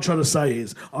what I'm trying to say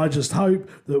is, I just hope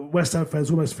that West Ham fans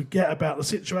almost forget about the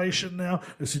situation now.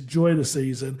 Let's enjoy the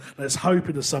season. Let's hope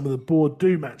in the summer the board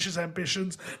do match his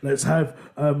ambitions. Let's have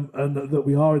and that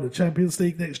we are in the Champions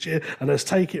League next year, and let's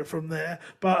take it from there.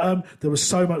 But there was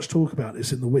so much talk about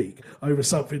this in the week over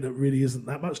something that really isn't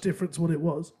that much different to what it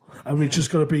was, and we've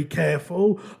just got to be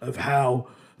careful of how.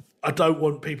 I don't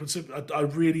want people to. I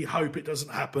really hope it doesn't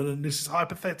happen, and this is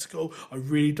hypothetical. I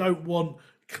really don't want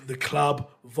the club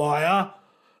via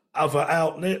other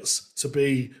outlets to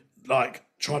be like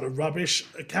trying to rubbish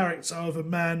a character of a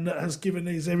man that has given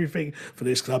his everything for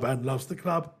this club and loves the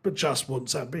club, but just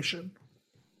wants ambition.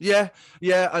 Yeah,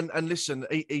 and listen,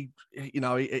 he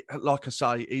like I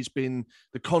say, he's been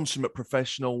the consummate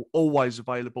professional, always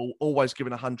available, always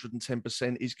giving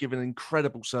 110%. He's given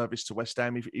incredible service to West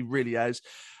Ham. He really has.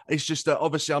 It's just that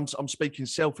obviously I'm speaking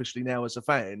selfishly now as a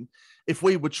fan. If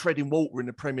we were treading water in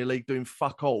the Premier League doing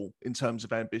fuck all in terms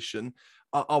of ambition,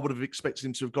 I would have expected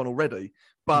him to have gone already.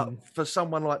 But for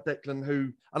someone like Declan,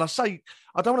 who, and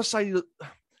I don't want to say that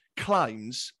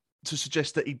claims to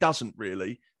suggest that he doesn't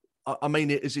really. I mean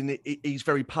it as in he's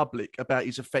very public about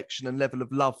his affection and level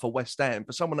of love for West Ham.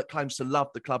 For someone that claims to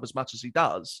love the club as much as he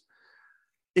does,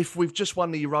 if we've just won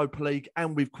the Europa League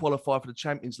and we've qualified for the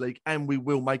Champions League and we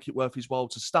will make it worth his while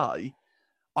to stay,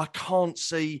 I can't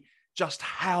see just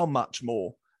how much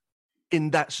more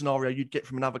in that scenario you'd get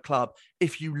from another club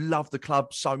if you love the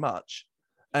club so much.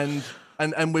 And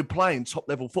we're playing top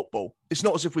level football. It's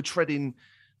not as if we're treading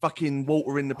fucking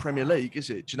water in the Premier League, is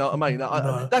it? Do you know what I mean?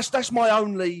 No. That's my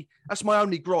only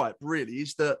gripe, really,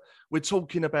 is that we're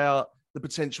talking about the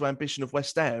potential ambition of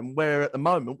West Ham, where at the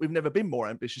moment we've never been more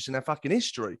ambitious in our fucking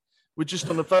history. We're just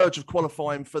on the verge of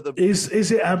qualifying for the.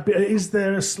 Is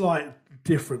there a slight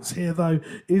difference here though?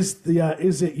 Is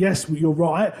it? Yes, you're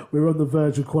right. We're on the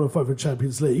verge of qualifying for the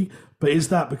Champions League, but is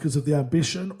that because of the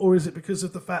ambition, or is it because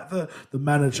of the fact that the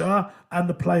manager and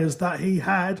the players that he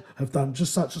had have done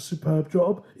just such a superb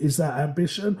job? Is that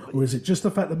ambition, or is it just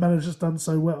the fact the manager's done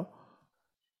so well?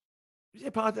 Yeah,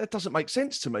 but that doesn't make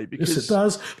sense to me because yes, it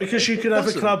does. Because you could have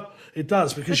a club. It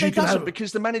does because you can have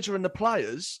because the manager and the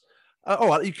players. All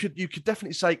right, you could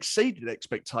definitely say exceeded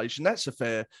expectation. That's a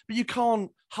fair, but you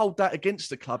can't hold that against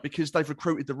the club because they've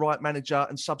recruited the right manager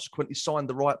and subsequently signed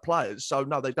the right players. So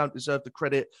no, they don't deserve the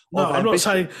credit. No, I'm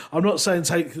not saying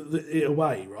take it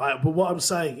away, right? But what I'm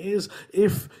saying is,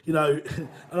 if and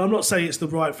I'm not saying it's the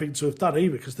right thing to have done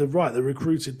either, because they're right. They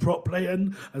recruited properly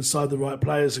and signed the right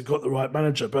players and got the right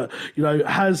manager. But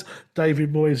has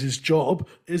David Moyes' job?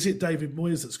 Is it David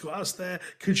Moyes that's got us there?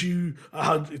 Could you?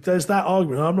 There's that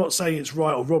argument. I'm not saying it's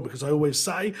right or wrong because I always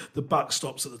say the buck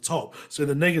stops at the top. So in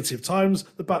the negative times,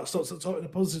 the buck stops at the top. In the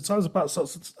positive times, the buck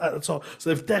stops at the top. So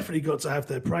they've definitely got to have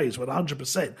their praise,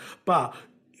 100%. But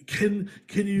can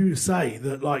you say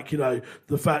that,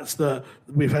 the fact that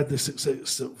we've had this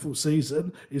successful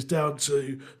season is down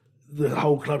to the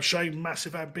whole club showing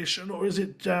massive ambition, or is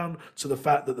it down to the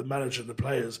fact that the manager and the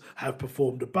players have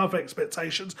performed above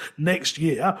expectations? Next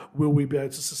year, will we be able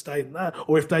to sustain that?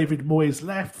 Or if David Moyes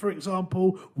left, for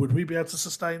example, would we be able to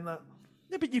sustain that?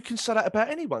 Yeah, but you can say that about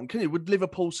anyone, can you? Would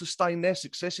Liverpool sustain their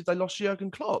success if they lost Jurgen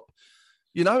Klopp?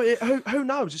 Who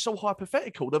knows? It's all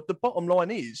hypothetical. The bottom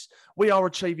line is we are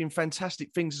achieving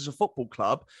fantastic things as a football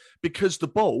club because the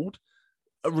board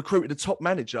recruited a top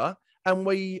manager and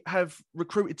we have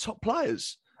recruited top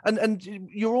players. And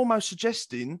you're almost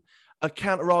suggesting a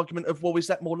counter-argument of, well, is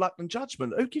that more luck than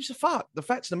judgment? Who gives a fuck? The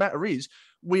fact of the matter is,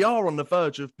 we are on the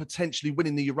verge of potentially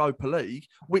winning the Europa League,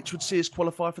 which would see us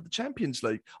qualify for the Champions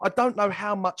League. I don't know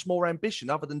how much more ambition,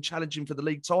 other than challenging for the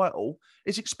league title,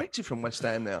 is expected from West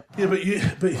Ham now. Yeah,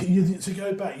 but to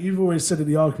go back, you've always said in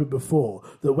the argument before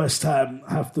that West Ham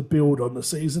have to build on the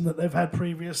season that they've had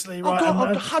previously, right?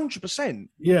 100%.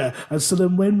 Yeah, and so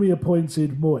then when we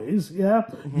appointed Moyes,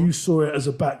 you saw it as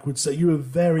a backward step. You were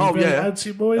very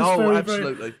anti-Moyes. Oh,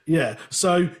 absolutely. Yeah,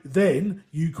 so then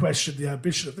you questioned the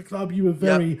ambition of the club. You were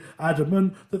very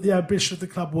adamant that the ambition of the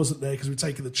club wasn't there because we'd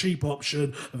taken the cheap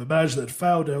option of a manager that had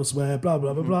failed elsewhere, blah,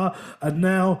 blah, blah, blah. And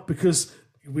now, because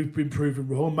we've been proven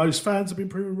wrong, most fans have been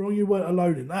proven wrong, you weren't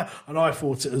alone in that, and I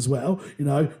thought it as well,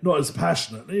 not as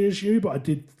passionately as you, but I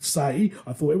did say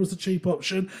I thought it was the cheap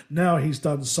option. Now he's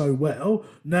done so well,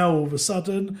 now all of a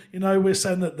sudden, we're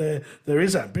saying that there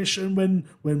is ambition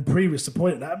when previous to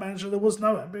appointing that manager there was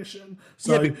no ambition.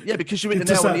 So because you hit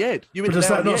the nail on the head. But does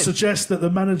that not suggest that the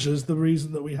manager's the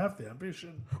reason that we have the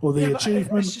ambition or the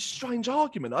achievement? It's a strange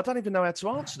argument. I don't even know how to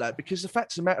answer that, because the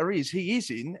fact of the matter is he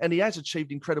is in and he has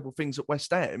achieved incredible things at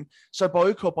West Ham. So by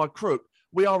hook or by crook,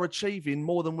 we are achieving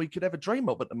more than we could ever dream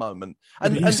of at the moment.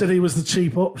 And you said he was the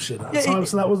cheap option at the time,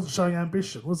 so that wasn't showing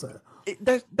ambition, was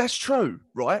it? That's true,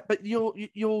 right? But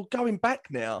you're going back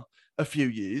now a few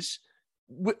years.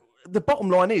 The bottom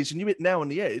line is, and you hit now on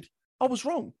the head, I was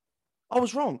wrong.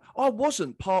 I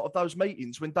wasn't part of those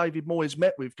meetings when David Moyes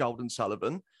met with Golden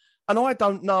Sullivan, and I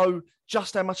don't know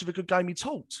just how much of a good game he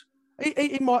talked.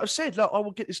 He might have said, look, I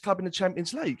will get this club in the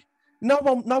Champions League. No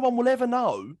one will ever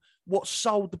know what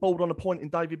sold the board on appointing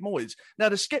David Moyes. Now,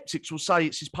 the sceptics will say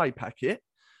it's his pay packet,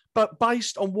 but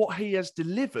based on what he has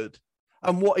delivered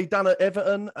and what he done at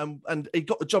Everton, and he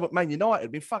got the job at Man United,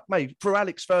 I mean, fuck me, through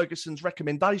Alex Ferguson's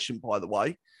recommendation, by the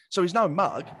way, so he's no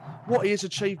mug, what he has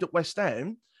achieved at West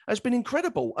Ham has been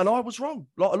incredible, and I was wrong,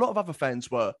 like a lot of other fans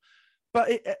were.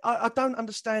 But I don't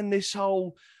understand this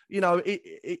whole,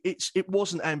 it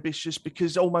wasn't ambitious,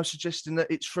 because almost suggesting that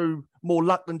it's through more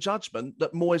luck than judgment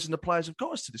that Moyes and the players have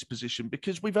got us to this position,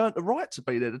 because we've earned the right to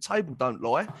be there. The table don't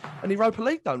lie, and the Europa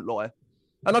League don't lie.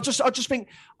 And I just think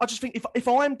if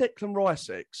I'm Declan Rice,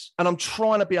 and I'm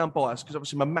trying to be unbiased because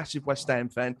obviously I'm a massive West Ham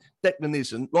fan, Declan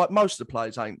isn't, like most of the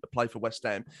players ain't that play for West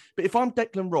Ham. But if I'm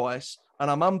Declan Rice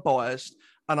and I'm unbiased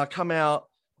and I come out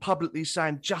publicly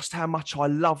saying just how much I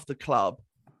love the club,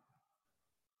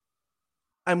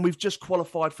 and we've just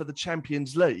qualified for the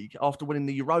Champions League after winning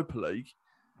the Europa League,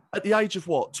 at the age of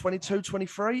 22,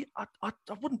 23, I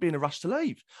wouldn't be in a rush to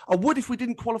leave. I would if we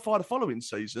didn't qualify the following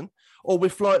season, or we're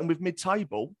flirting with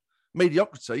mid-table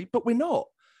mediocrity, but we're not.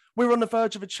 We're on the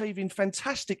verge of achieving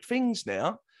fantastic things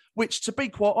now, which, to be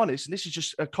quite honest, and this is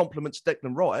just a compliment to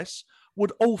Declan Rice,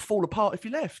 would all fall apart if he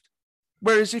left.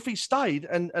 Whereas if he stayed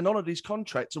and honoured his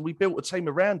contracts and we built a team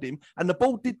around him and the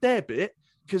board did their bit,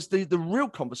 because the real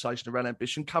conversation around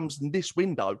ambition comes in this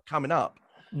window coming up,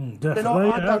 then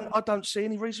I don't see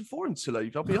any reason for him to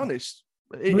leave, I'll be honest.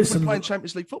 If we're playing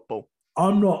Champions League football.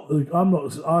 I'm not.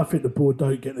 I think the board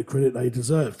don't get the credit they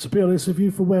deserve. To be honest with you,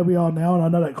 for where we are now, and I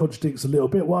know that contradicts a little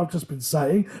bit what I've just been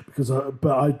saying,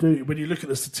 but I do. When you look at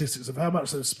the statistics of how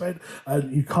much they've spent,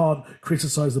 and you can't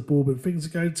criticise the board when things are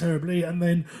going terribly, and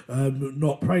then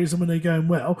not praise them when they're going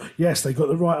well. Yes, they got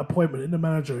the right appointment in the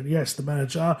manager, and yes, the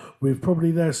manager, with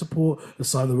probably their support, has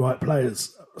signed the right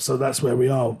players. So that's where we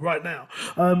are right now.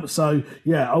 So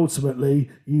yeah, ultimately,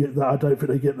 I don't think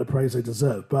they're getting the praise they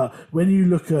deserve. But when you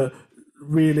look at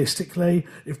realistically,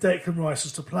 if Declan Rice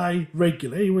was to play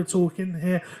regularly, we're talking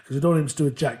here, because we don't want him to do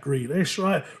a Jack Grealish,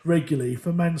 right? Regularly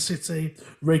for Man City,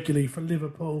 regularly for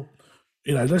Liverpool.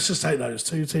 Let's just take those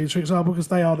two teams, for example, because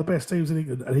they are the best teams in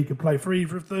England, and he can play for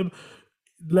either of them.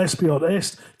 Let's be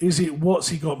honest, what's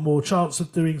he got more chance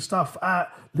of doing stuff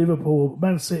at Liverpool,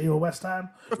 Man City or West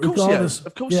Ham? Of course he has.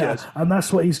 Of course he has. And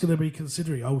that's what he's going to be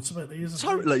considering ultimately, isn't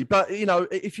Totally. But,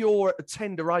 if you're at a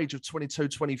tender age of 22,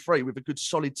 23 with a good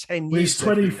solid 10 years... He's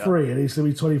 23 and he's going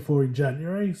to be 24 in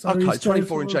January. So okay,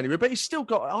 24 in January. But he's still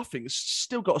got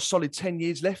a solid 10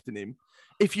 years left in him.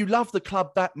 If you love the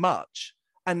club that much...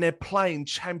 and they're playing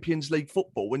Champions League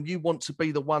football, and you want to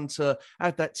be the one to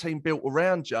have that team built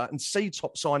around you and see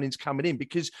top signings coming in,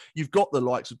 because you've got the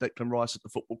likes of Declan Rice at the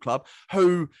football club,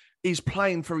 who is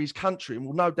playing for his country and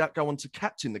will no doubt go on to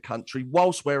captain the country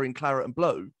whilst wearing claret and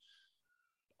blue.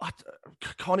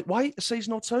 Can't it wait a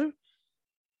season or two?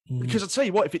 Because I tell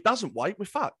you what, if it doesn't wait, we're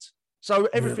fucked. So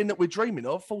everything that we're dreaming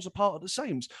of falls apart at the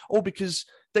seams, all because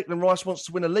Declan Rice wants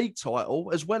to win a league title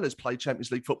as well as play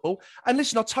Champions League football. And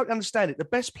listen, I totally understand it. The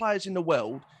best players in the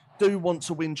world do want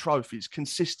to win trophies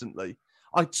consistently.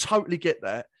 I totally get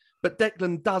that. But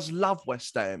Declan does love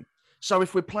West Ham. So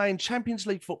if we're playing Champions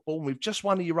League football and we've just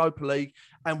won the Europa League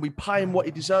and we pay him what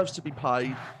he deserves to be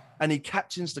paid and he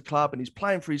captains the club and he's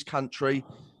playing for his country,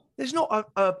 there's not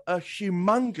a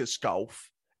humongous gulf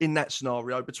in that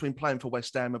scenario between playing for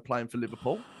West Ham and playing for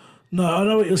Liverpool. No, I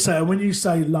know what you're saying. When you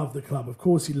say love the club, of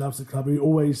course he loves the club. He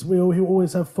always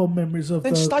have fond memories of.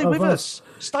 Then stay with us.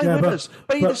 Stay with us.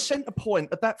 Be the centre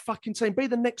point of that fucking team. Be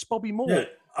the next Bobby Moore. Yeah,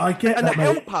 I get and that,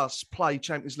 help mate. us play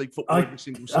Champions League football every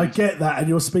single season. I get that, and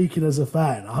you're speaking as a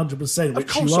fan, 100%. Of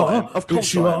course I am. Of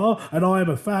course you are, and I am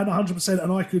a fan, 100%.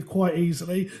 And I could quite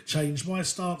easily change my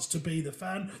stance to be the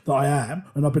fan that I am,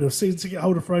 and I've been a season ticket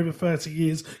holder for over 30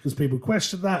 years because people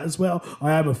question that as well.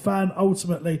 I am a fan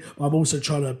ultimately. I'm also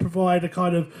trying to provide a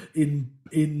kind of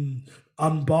in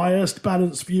unbiased,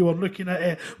 balanced view on looking at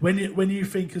it. When you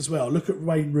think as well, look at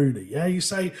Wayne Rooney. Yeah, you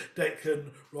say Declan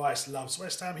Rice loves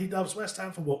West Ham. He loves West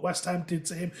Ham for what West Ham did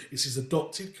to him. It's his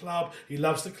adopted club. He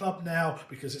loves the club now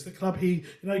because it's the club he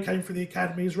came from the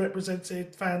academy, is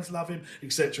represented. Fans love him,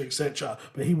 etc., etc.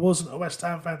 But he wasn't a West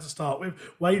Ham fan to start with.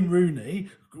 Wayne Rooney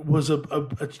was a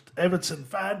Everton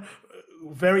fan.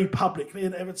 Very publicly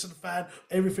an Everton fan.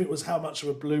 Everything was how much of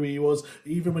a blue he was.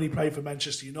 Even when he played for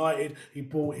Manchester United, he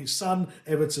bought his son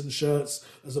Everton shirts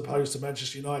as opposed to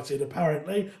Manchester United,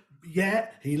 apparently.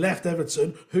 Yet he left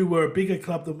Everton, who were a bigger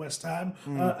club than West Ham,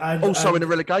 and also in a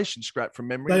relegation scrap from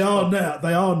memory. They are now.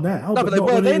 No, but they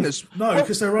were then.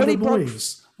 Because they're under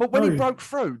Moyes. But when he broke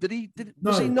through,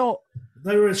 was he not?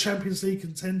 They were a Champions League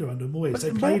contender under Moyes.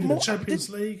 They played in the Champions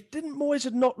League. Didn't Moyes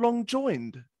had not long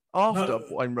joined after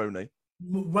Wayne Rooney?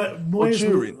 Moyes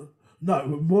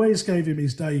gave him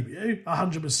his debut,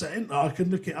 100%. I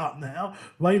can look it up now.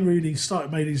 Wayne Rooney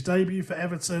made his debut for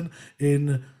Everton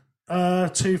in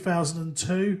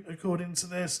 2002, according to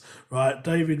this. Right,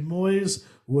 David Moyes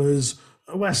was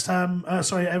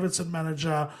Everton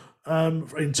manager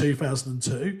in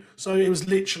 2002. So it was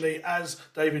literally as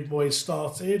David Moyes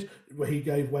started, where he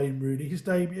gave Wayne Rooney his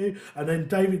debut, and then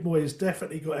David Moyes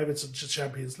definitely got Everton to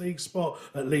Champions League spot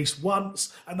at least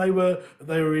once, and they were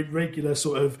in regular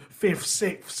sort of 5th,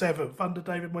 6th, 7th under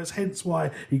David Moyes, hence why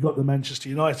he got the Manchester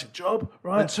United job,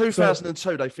 right? In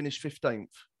 2002, they finished 15th.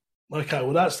 Okay,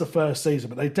 well, that's the first season,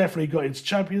 but they definitely got into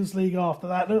Champions League after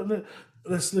that.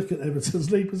 Let's look at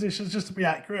Everton's league positions just to be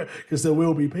accurate, because there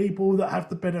will be people that have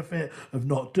the benefit of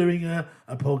not doing a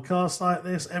podcast like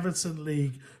this. Everton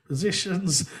league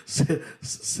positions.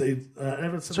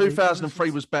 Everton 2003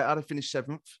 was better. They finished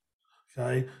 7th.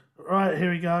 Okay, right,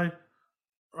 here we go.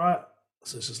 Right,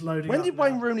 so it's just loading. When did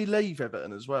Wayne Rooney leave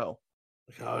Everton as well?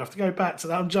 Okay, I have to go back to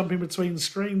that. I'm jumping between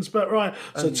screens, but right.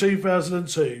 So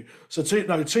 2002.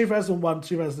 2001,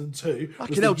 2002.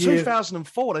 Fucking hell,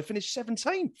 2004. They finished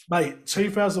 17th. Mate,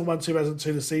 2001,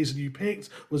 2002, the season you picked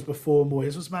was before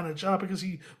Moyes was manager, because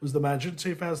he was the manager in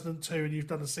 2002, and you've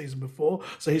done the season before.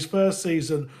 So his first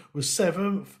season was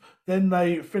 7th. Then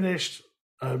they finished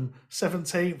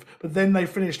 17th, but then they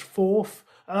finished 4th.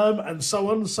 and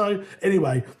so on. So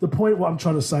anyway, the point what I'm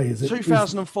trying to say is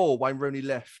 2004, Wayne Rooney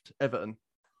left Everton.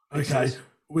 Okay,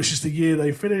 which is the year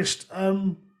they finished.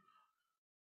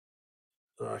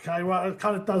 Okay, well, it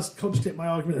kind of does contradict my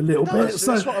argument a little bit.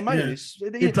 So, that's what I mean.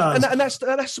 Yeah, it does. And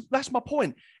that's my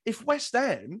point. If West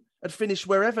Ham had finished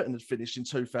where Everton had finished in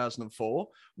 2004,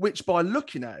 which by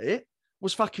looking at it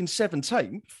was fucking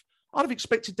 17th, I'd have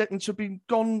expected Declan to have been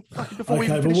gone fucking before we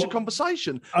even finished the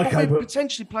conversation. But we're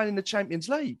potentially playing in the Champions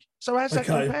League. So how's that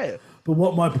compare? But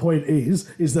what my point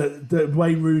is that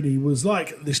Wayne Rooney was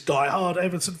like this die-hard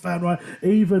Everton fan, right?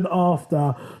 Even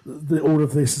after all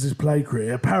of this as his play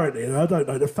career, apparently, and I don't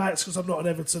know the facts because I'm not an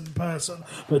Everton person,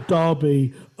 but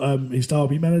Derby, his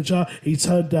Derby manager, he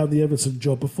turned down the Everton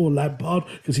job before Lampard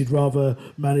because he'd rather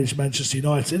manage Manchester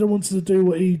United and wanted to do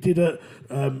what he did at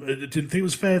didn't think it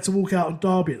was fair to walk out on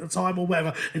Derby at the time or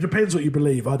whatever. It depends what you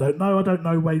believe. I don't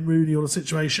know Wayne Rooney or the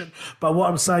situation, but what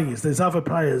I'm saying is there's other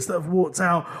players that have walked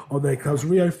out on their clubs.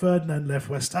 Rio Ferdinand left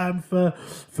West Ham for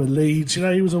Leeds. You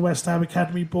know, he was a West Ham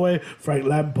academy boy. Frank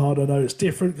Lampard, I know it's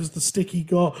different because the stick he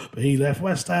got, but he left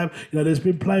West Ham. You know, there's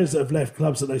been players that have left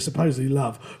clubs that they supposedly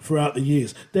love throughout the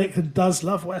years. Declan does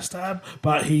love West Ham,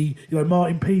 but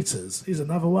Martin Peters, he's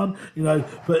another one. You know,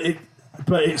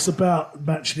 but it's about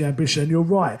matching the ambition. And you're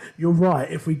right.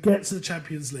 If we get to the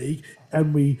Champions League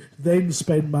and we then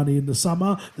spend money in the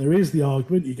summer, there is the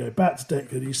argument. You go back to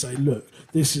Declan and you say, look,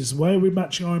 this is where we're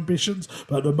matching our ambitions.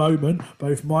 But at the moment,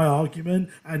 both my argument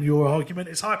and your argument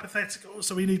is hypothetical.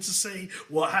 So we need to see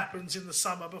what happens in the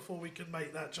summer before we can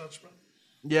make that judgment.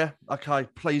 Yeah, okay.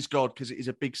 Please God, because it is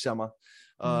a big summer.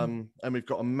 And we've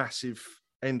got a massive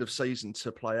end of season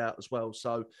to play out as well.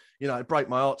 So, it'd break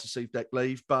my heart to see Deck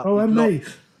leave. But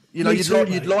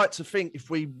you'd like to think if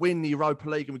we win the Europa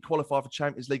League and we qualify for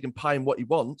Champions League and pay him what he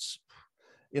wants,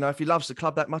 if he loves the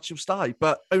club that much, he'll stay.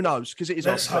 But who knows? Because it is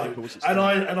hypothetical. And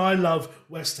I love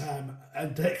West Ham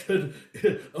and Declan.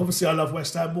 Obviously, I love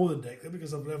West Ham more than Declan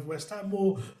because I've loved West Ham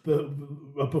more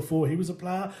before he was a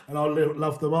player, and I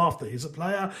love them after he's a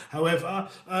player. However,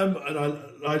 and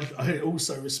I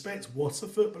also respect what a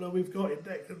footballer we've got in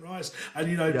Declan Rice.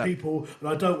 And people, and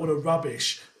I don't want to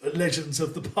rubbish legends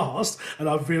of the past, and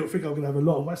I think I'm going to have a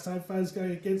lot of West Ham fans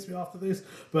going against me after this.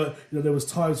 But there was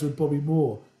times when Bobby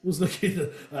Moore was looking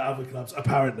at other clubs.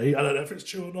 Apparently, I don't know if it's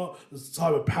true or not. There's a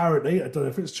time, apparently, I don't know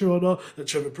if it's true or not, that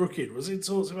Trevor Brooking was in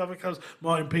talks with other clubs.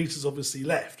 Martin Peters obviously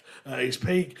left at his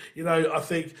peak. I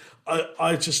think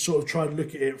I just sort of try and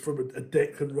look at it from a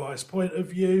Declan Rice point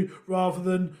of view rather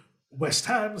than West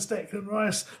Ham's Declan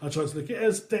Rice. I try to look at it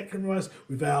as Declan Rice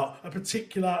without a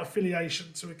particular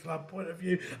affiliation to a club point of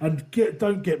view. And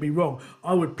don't get me wrong,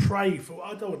 I would pray for...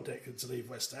 I don't want Declan to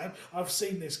leave West Ham. I've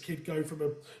seen this kid go from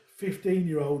a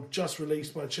 15-year-old just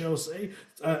released by Chelsea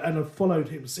and I've followed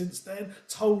him since then,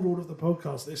 told all of the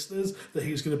podcast listeners that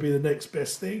he was going to be the next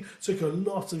best thing, took a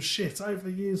lot of shit over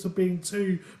the years of being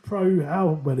too pro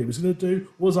how well he was going to do,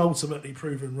 was ultimately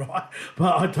proven right,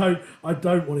 but I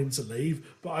don't want him to leave,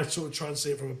 but I sort of try and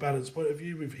see it from a balanced point of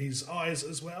view with his eyes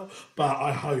as well, but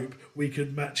I hope we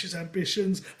can match his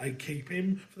ambitions and keep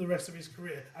him for the rest of his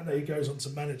career and that he goes on to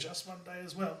manage us one day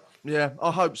as well. Yeah, I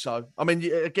hope so. I mean,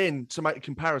 again, to make a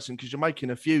comparison, because you're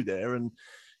making a few there, and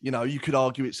you could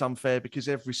argue it's unfair because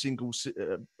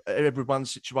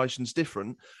everyone's situation's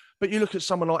different. But you look at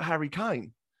someone like Harry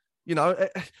Kane.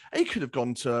 He could have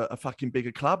gone to a fucking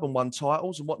bigger club and won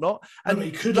titles and whatnot. And no,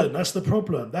 he couldn't. That's the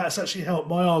problem. That's actually helped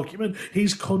my argument.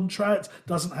 His contract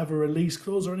doesn't have a release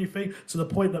clause or anything to the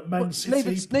point that Man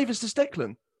City... Neither's does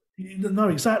Declan. No,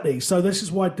 exactly. So this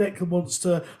is why Declan wants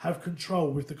to have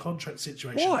control with the contract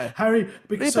situation. Why, Harry?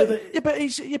 Because but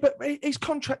he's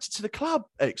contracted to the club.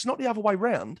 It's not the other way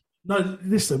round. No,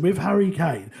 listen. With Harry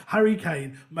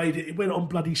Kane made it. It went on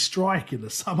bloody strike in the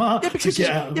summer.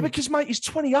 Yeah, because mate, he's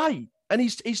 28. And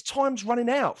his time's running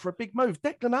out for a big move.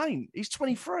 Declan ain't. He's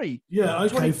 23. Yeah,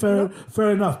 okay,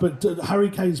 fair enough. But Harry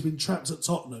Kane's been trapped at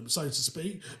Tottenham, so to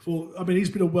speak. He's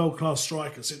been a world-class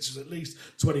striker since he was at least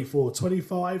 24,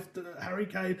 25. Harry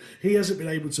Kane, he hasn't been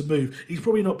able to move. He's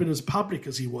probably not been as public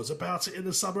as he was about it in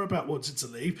the summer, about wanting to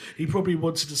leave. He probably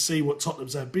wanted to see what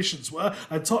Tottenham's ambitions were.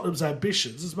 And Tottenham's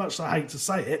ambitions, as much as I hate to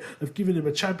say it, have given him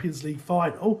a Champions League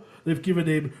final. They've given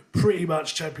him pretty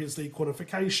much Champions League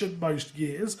qualification most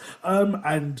years.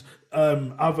 And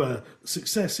other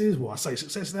successes. Well, I say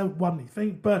successes, they haven't won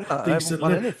anything, but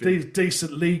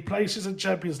decent league places and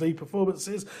Champions League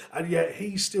performances, and yet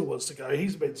he still wants to go.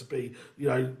 He's meant to be,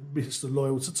 Mr.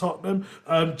 Loyal to Tottenham.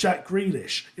 Jack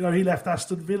Grealish, he left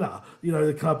Aston Villa,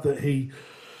 the club that he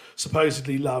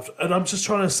supposedly loved. And I'm just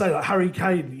trying to say, like, Harry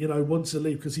Kane, wants to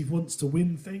leave because he wants to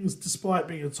win things despite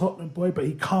being a Tottenham boy, but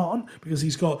he can't because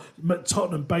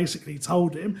Tottenham basically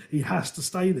told him he has to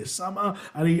stay this summer,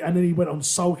 and then he went on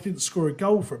sulk. He didn't score a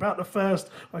goal for about the first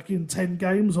 10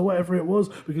 games or whatever it was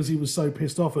because he was so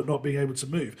pissed off at not being able to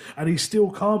move, and he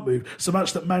still can't move, so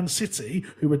much that Man City,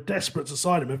 who were desperate to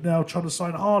sign him, have now tried to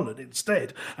sign Haaland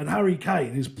instead. And Harry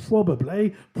Kane is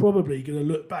probably going to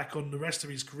look back on the rest of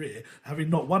his career having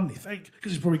not won anything,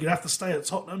 because he's probably going to have to stay at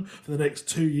Tottenham for the next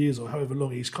 2 years or however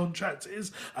long his contract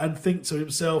is, and think to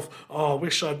himself, I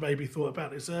wish I'd maybe thought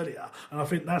about this earlier. And I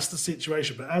think that's the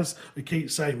situation. But as we keep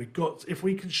saying, if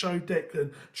we can show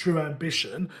Declan true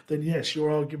ambition, then yes, your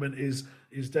argument is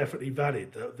definitely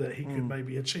valid, that he can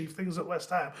maybe achieve things at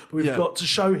West Ham. But we've got to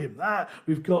show him that.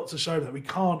 We've got to show that. We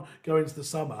can't go into the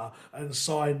summer and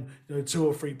sign 2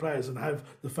 or 3 players and have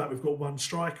the fact we've got 1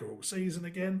 striker all season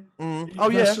again.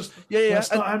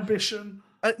 That's not ambition.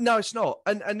 No, it's not.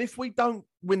 And if we don't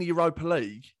win the Europa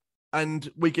League and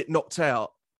we get knocked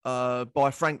out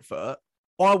by Frankfurt,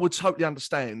 I would totally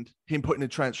understand him putting a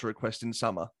transfer request in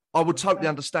summer. I would totally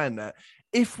understand that.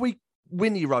 If we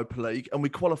win the Europa League and we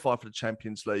qualify for the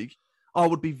Champions League, I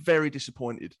would be very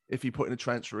disappointed if he put in a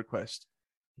transfer request.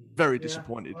 Very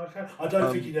disappointed. Okay. I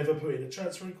don't think he'd ever put in a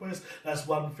transfer request. That's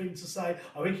one thing to say.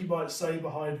 I think he might say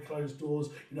behind closed doors,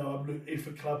 if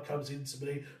a club comes into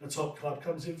me, a top club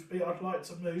comes in for me, I'd like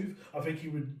to move. I think he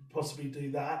would possibly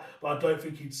do that, but I don't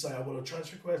think he'd say, I want a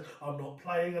transfer request, I'm not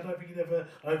playing. I don't think he would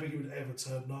ever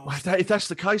turn nasty. If that's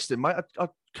the case, then, mate, I'd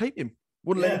keep him.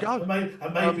 Wouldn't let him go.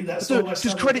 And maybe that's almost I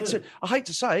hate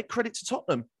to say it, credit to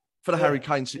Tottenham for the Harry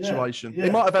Kane situation. He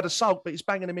might have had a sulk, but he's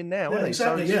banging him in now, isn't he?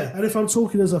 Exactly, And if I'm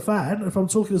talking as a fan, if I'm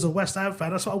talking as a West Ham fan,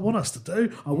 that's what I want us to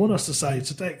do. I want us to say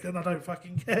to Declan, I don't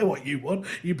fucking care what you want.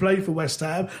 You play for West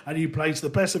Ham and you play to the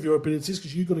best of your abilities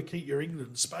because you've got to keep your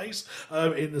England space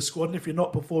in the squad. And if you're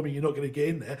not performing, you're not going to get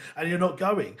in there and you're not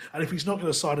going. And if he's not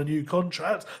going to sign a new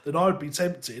contract, then I'd be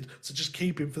tempted to just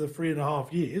keep him for the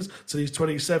 3.5 years till he's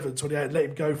 27, 28 and let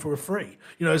him go for a free.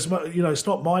 It's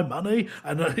not my money.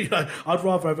 And, I'd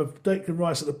rather have a Declan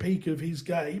Rice at the peak of his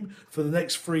game for the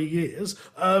next 3 years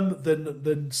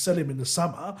than sell him in the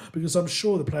summer, because I'm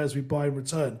sure the players we buy in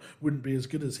return wouldn't be as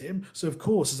good as him. So of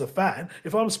course, as a fan,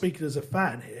 if I'm speaking as a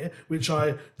fan here, which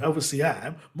I obviously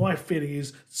am, my feeling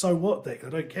is, so what, Declan? I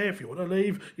don't care if you want to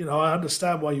leave. I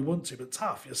understand why you want to, but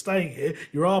tough. You're staying here.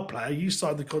 You're our player. You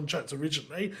signed the contract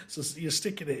originally, so you're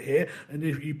sticking it here. And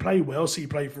if you play well, so you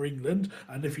play for England.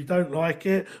 And if you don't like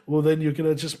it, well, then you're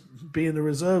going to just be in the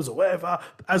reserves or whatever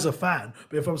as a fan.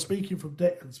 But if I'm speaking from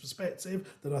Declan's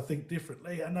perspective, then I think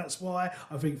differently, and that's why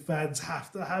I think fans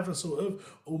have to have a sort of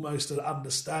almost an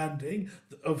understanding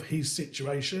of his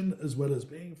situation as well as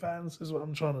being fans, is what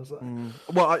I'm trying to say.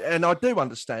 Well, and I do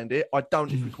understand it. I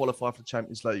don't if we qualify for the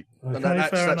Champions League. Okay, and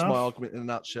that's my argument in a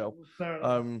nutshell.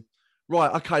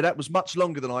 Right, okay, that was much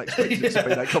longer than I expected it to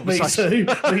be, that conversation.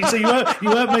 Me too. You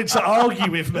weren't meant to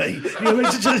argue with me. You were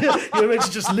meant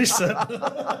to just listen.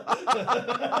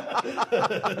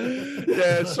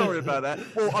 Yeah, sorry about that.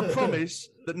 Well, I promise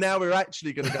that now we're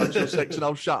actually going to go to your section.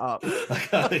 I'll shut up. X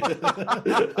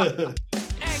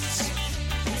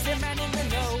is the man in the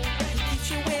know. He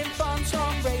keeps you informed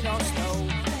from rain or snow.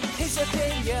 His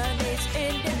opinion is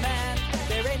in demand.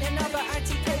 There ain't another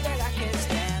ITK that I can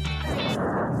stand.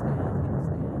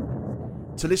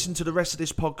 To listen to the rest of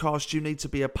this podcast, you need to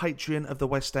be a patron of the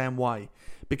West Ham Way.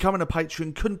 Becoming a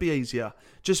patron couldn't be easier.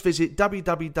 Just visit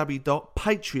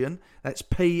www.patreon, that's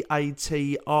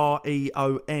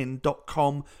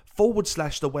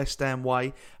patreon.com/the West Ham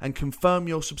Way, and confirm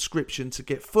your subscription to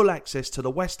get full access to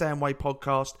the West Ham Way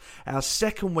podcast, our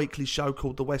second weekly show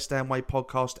called the West Ham Way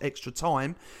Podcast Extra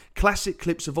Time, classic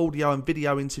clips of audio and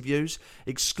video interviews,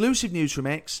 exclusive news from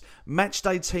X,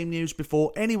 matchday team news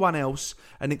before anyone else,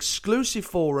 an exclusive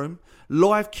forum,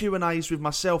 live Q&As with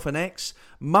myself and X,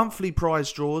 monthly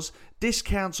prize draws,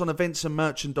 discounts on events and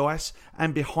merchandise,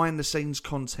 and behind the scenes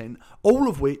content, all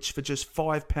of which for just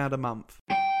 £5 a month.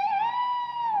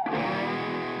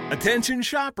 Attention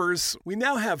shoppers, we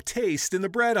now have taste in the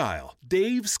bread aisle.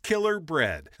 Dave's Killer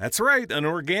Bread. That's right, an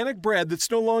organic bread that's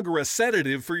no longer a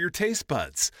sedative for your taste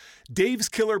buds. Dave's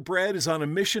Killer Bread is on a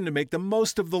mission to make the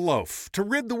most of the loaf, to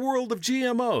rid the world of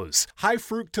GMOs, high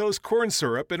fructose corn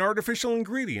syrup, and artificial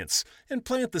ingredients, and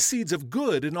plant the seeds of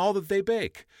good in all that they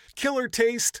bake. Killer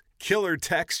taste, killer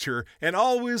texture, and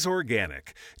always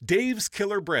organic. Dave's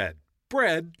Killer Bread.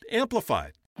 Bread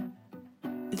amplified.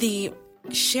 The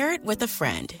share it with a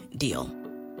friend deal.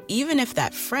 Even if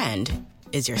that friend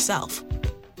is yourself.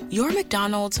 Your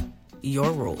McDonald's,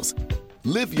 your rules.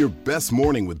 Live your best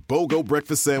morning with BOGO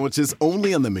breakfast sandwiches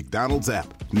only on the McDonald's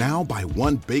app. Now buy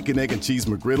one Bacon, Egg, and Cheese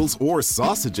McGriddles or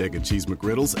Sausage, Egg, and Cheese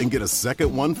McGriddles and get a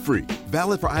second one free.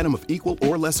 Valid for item of equal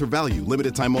or lesser value.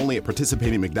 Limited time only at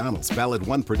participating McDonald's. Valid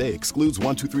one per day. Excludes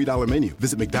 $1, $2, $3 menu.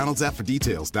 Visit McDonald's app for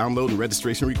details. Download and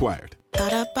registration required.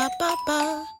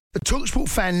 Ba-da-ba-ba-ba. The TalkSport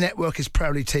Fan Network is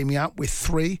proudly teaming up with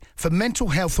 3 for Mental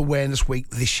Health Awareness Week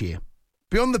this year.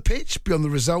 Beyond the pitch, beyond the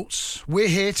results, we're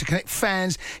here to connect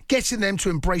fans, getting them to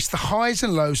embrace the highs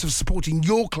and lows of supporting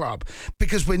your club,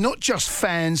 because we're not just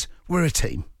fans, we're a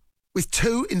team. With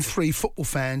 2 in 3 football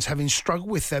fans having struggled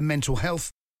with their mental health,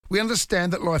 we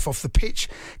understand that life off the pitch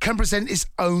can present its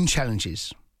own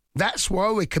challenges. That's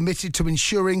why we're committed to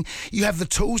ensuring you have the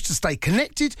tools to stay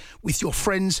connected with your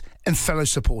friends and fellow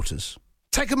supporters.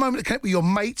 Take a moment to connect with your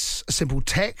mates. A simple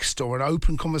text or an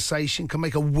open conversation can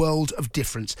make a world of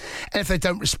difference. And if they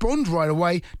don't respond right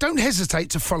away, don't hesitate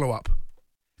to follow up.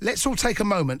 Let's all take a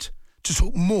moment to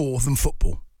talk more than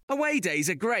football. Away days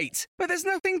are great, but there's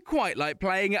nothing quite like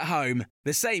playing at home.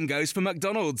 The same goes for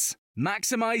McDonald's.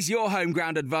 Maximise your home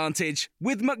ground advantage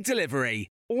with McDelivery.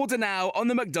 Order now on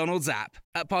the McDonald's app.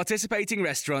 At participating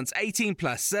restaurants, 18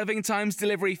 plus, serving times,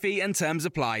 delivery fee and terms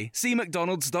apply. See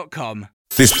mcdonalds.com.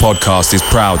 This podcast is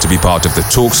proud to be part of the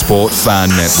TalkSport Fan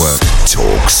Network.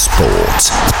 TalkSport.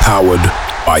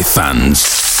 Powered by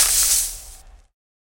fans.